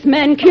you and this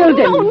man killed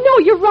him. No,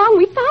 you're wrong.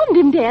 We found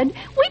him dead.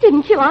 We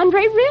didn't kill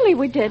Andre. Really,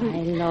 we didn't.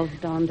 I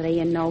loved Andre,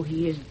 and now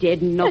he is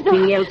dead.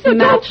 Nothing else no,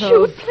 matters.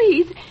 Don't shoot,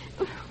 please.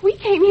 We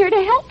came here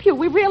to help you.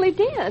 We really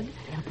did.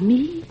 Help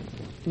me?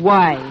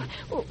 Why?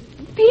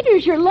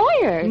 Peter's your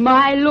lawyer.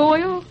 My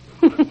lawyer?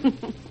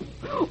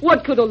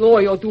 What could a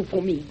lawyer do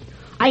for me?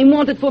 I'm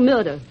wanted for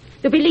murder.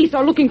 The police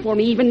are looking for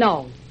me even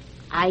now.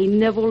 I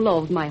never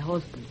loved my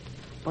husband,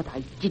 but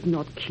I did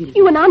not kill him.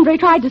 You and Andre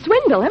tried to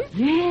swindle him?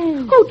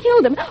 Yes. Who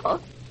killed him? Oh,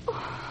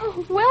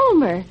 Oh,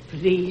 Wilmer.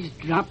 Please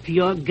drop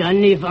your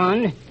gun,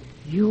 Yvonne.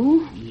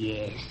 You?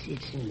 Yes,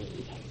 it's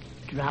me.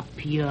 Drop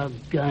your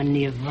gun,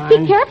 Yvonne.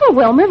 Be careful,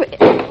 Wilmer.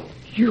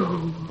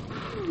 You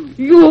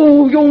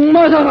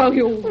murderer,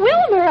 you.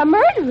 Wilmer, a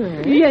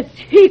murderer? Yes,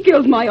 he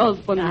killed my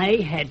husband. I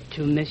had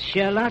to, Miss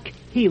Sherlock.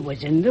 He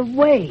was in the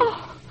way.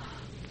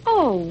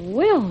 Oh,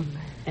 Wilmer.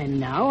 And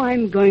now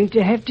I'm going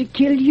to have to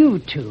kill you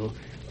two.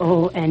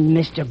 Oh, and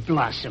Mr.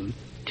 Blossom.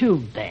 Too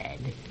bad.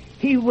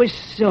 He was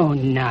so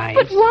nice.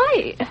 But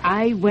why?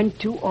 I went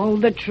to all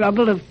the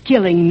trouble of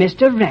killing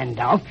Mr.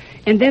 Randolph,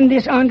 and then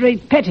this Andre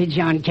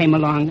Pettijohn came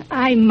along.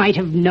 I might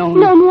have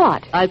known. Known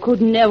what? I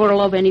could never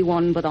love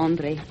anyone but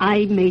Andre.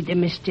 I made the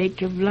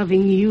mistake of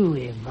loving you,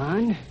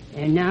 Yvonne.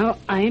 And now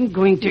I'm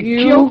going to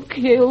You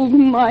killed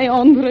my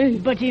Andre.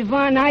 But,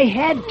 Yvonne, I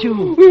had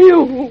to.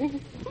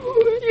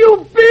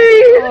 You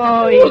beast!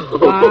 Oh,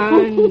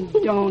 Yvonne,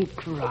 don't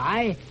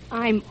cry.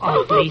 I'm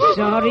awfully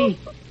sorry.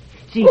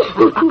 See,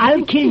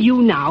 I'll kill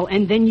you now,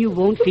 and then you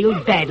won't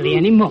feel badly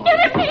anymore.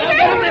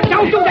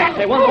 Don't do that!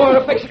 They want more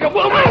to fix it.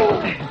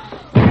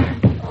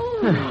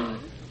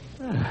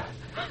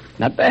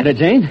 Not bad,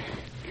 Jane.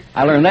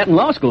 I learned that in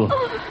law school.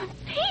 Oh,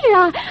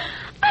 Peter,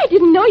 I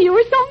didn't know you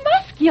were so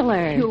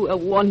muscular. You are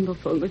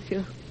wonderful,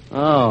 monsieur.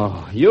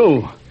 Oh,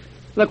 you.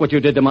 Look what you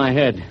did to my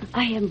head.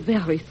 I am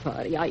very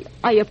sorry. I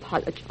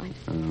apologize.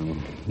 Oh,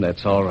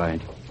 that's all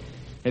right.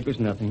 It was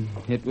nothing.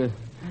 It was...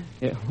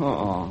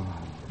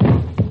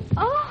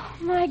 Oh,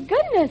 my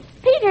goodness.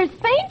 Peter's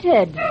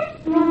fainted.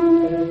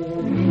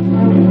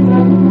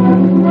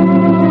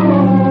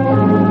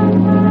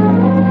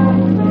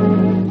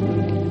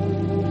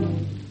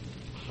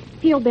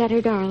 Feel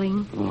better,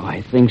 darling? Oh,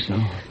 I think so.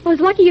 Well,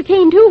 it's lucky you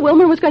came, too.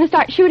 Wilmer was going to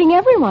start shooting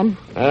everyone.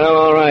 Well,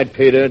 all right,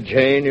 Peter.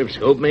 Jane, you've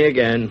scooped me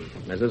again.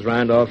 Mrs.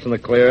 Randolph's in the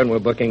clear, and we're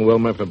booking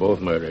Wilmer for both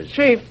murders.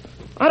 Chief,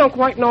 I don't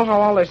quite know how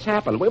all this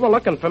happened. We were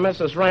looking for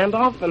Mrs.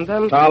 Randolph, and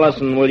then...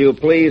 Tollison, will you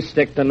please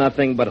stick to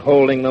nothing but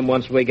holding them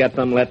once we get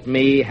them? Let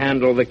me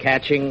handle the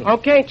catching.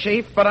 Okay,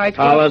 Chief, but I...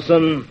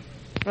 Tollison.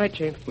 Right,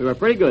 Chief. We were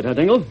pretty good, huh,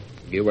 Dingle?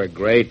 You were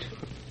great.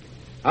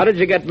 How did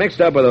you get mixed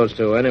up with those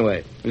two,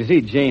 anyway? You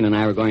see, Jane and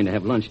I were going to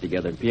have lunch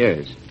together at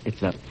Pierre's.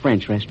 It's a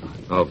French restaurant.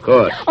 Of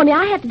course. Only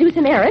I had to do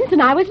some errands,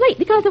 and I was late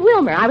because of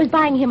Wilmer. I was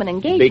buying him an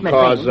engagement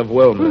Because ring. of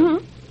Wilmer.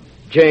 Mm-hmm.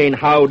 Jane,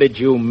 how did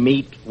you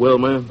meet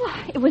Wilmer? Well,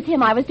 it was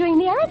him I was doing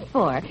the errands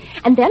for.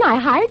 And then I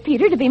hired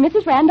Peter to be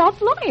Mrs.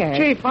 Randolph's lawyer.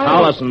 Chief,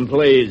 Tollison,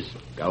 please.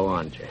 Go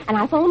on, Jane. And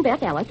I phoned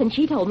Beth Ellis, and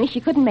she told me she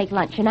couldn't make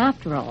luncheon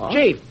after all.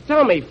 Chief,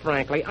 tell me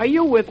frankly, are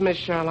you with Miss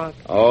Sherlock?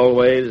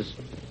 Always.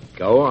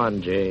 Go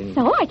on, Jane.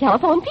 So I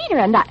telephoned Peter,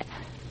 and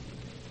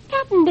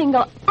Captain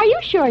Dingle, are you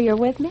sure you're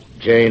with me?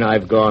 Jane,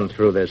 I've gone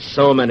through this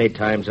so many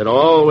times. It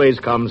always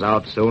comes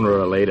out sooner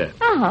or later.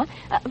 Uh-huh.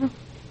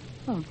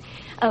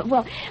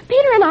 Well,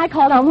 Peter and I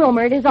called on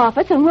Wilmer at his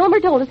office, and Wilmer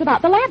told us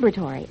about the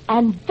laboratory.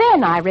 And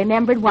then I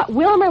remembered what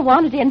Wilmer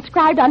wanted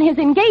inscribed on his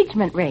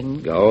engagement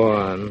ring. Go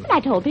on. And I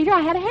told Peter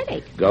I had a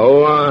headache.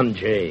 Go on,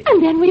 Jane.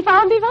 And then we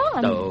found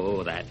Yvonne.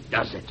 Oh, that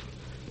does it.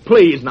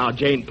 Please now,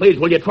 Jane, please,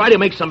 will you try to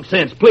make some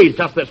sense? Please,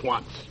 just this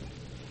once.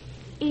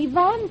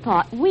 Yvonne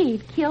thought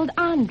we'd killed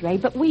Andre,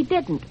 but we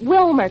didn't.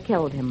 Wilmer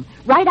killed him.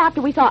 Right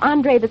after we saw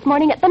Andre this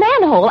morning at the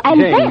manhole,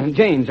 and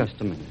Jane, just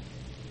a minute.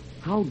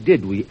 How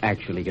did we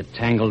actually get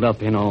tangled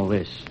up in all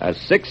this? A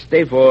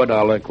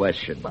 $64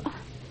 question.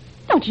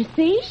 Don't you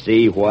see?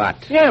 See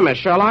what? Yeah, Miss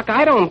Sherlock,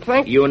 I don't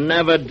think... You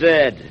never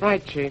did.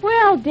 Right, Chief.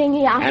 Well,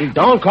 Dingy, And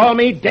don't call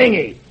me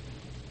Dingy.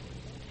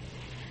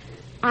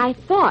 I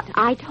thought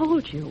I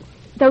told you.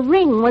 The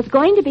ring was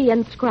going to be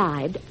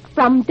inscribed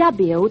from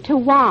W to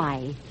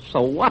Y.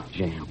 So what,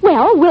 Jane?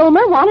 Well,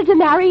 Wilmer wanted to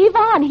marry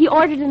Yvonne. He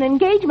ordered an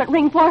engagement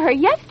ring for her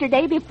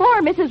yesterday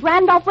before Mrs.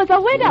 Randolph was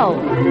a widow.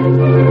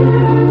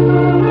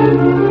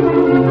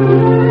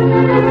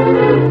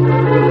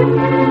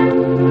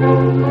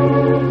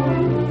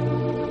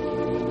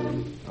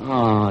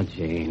 Oh,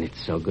 Jane,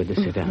 it's so good to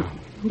sit down.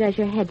 Does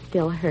your head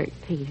still hurt,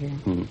 Peter?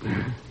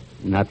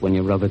 Not when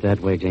you rub it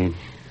that way, Jane.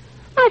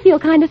 I feel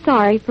kind of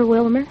sorry for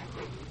Wilmer.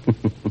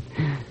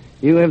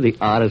 You have the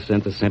oddest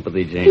sense of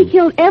sympathy, Jane. He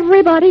killed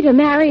everybody to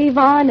marry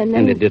Yvonne, and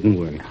then... And it didn't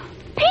work.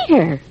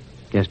 Peter!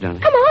 Yes,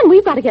 darling? Come on,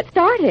 we've got to get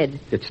started.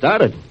 Get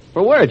started?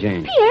 For where,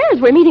 Jane?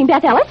 Pierre's. We're meeting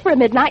Beth Ellis for a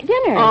midnight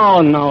dinner.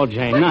 Oh, no,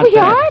 Jane, not we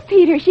that. are,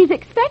 Peter. She's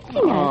expecting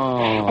us.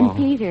 Oh. And,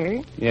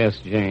 Peter... Yes,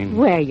 Jane.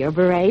 Wear your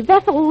beret.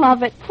 Beth will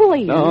love it,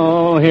 please.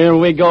 Oh, here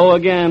we go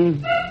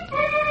again.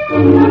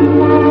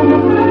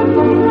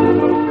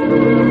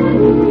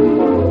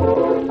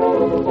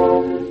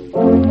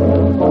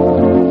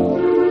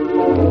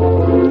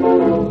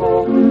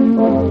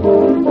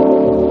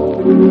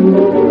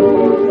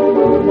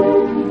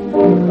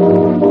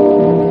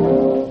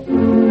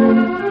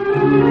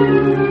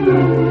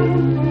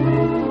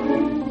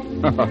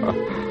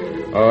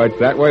 Oh, it's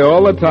that way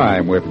all the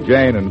time with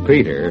Jane and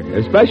Peter,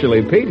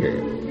 especially Peter.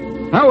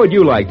 How would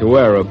you like to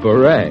wear a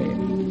beret?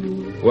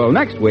 Well,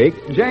 next week,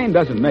 Jane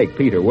doesn't make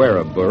Peter wear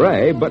a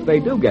beret, but they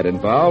do get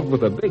involved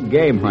with a big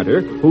game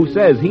hunter who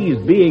says he's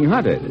being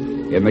hunted,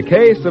 in the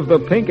case of the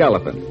pink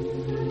elephant.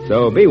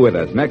 So be with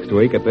us next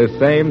week at this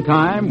same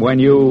time when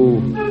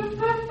you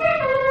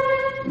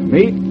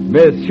meet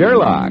Miss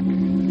Sherlock.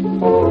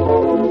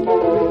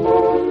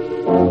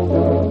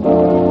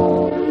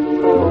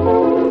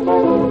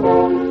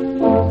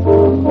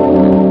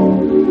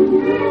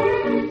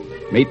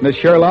 Meet Miss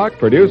Sherlock,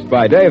 produced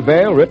by Dave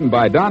Vale, written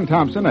by Don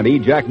Thompson and E.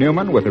 Jack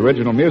Newman, with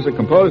original music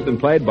composed and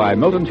played by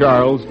Milton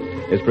Charles,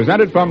 is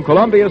presented from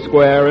Columbia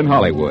Square in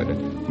Hollywood.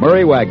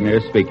 Murray Wagner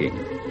speaking.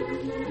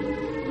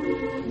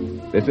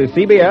 This is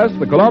CBS,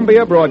 the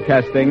Columbia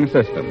Broadcasting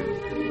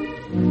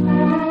System.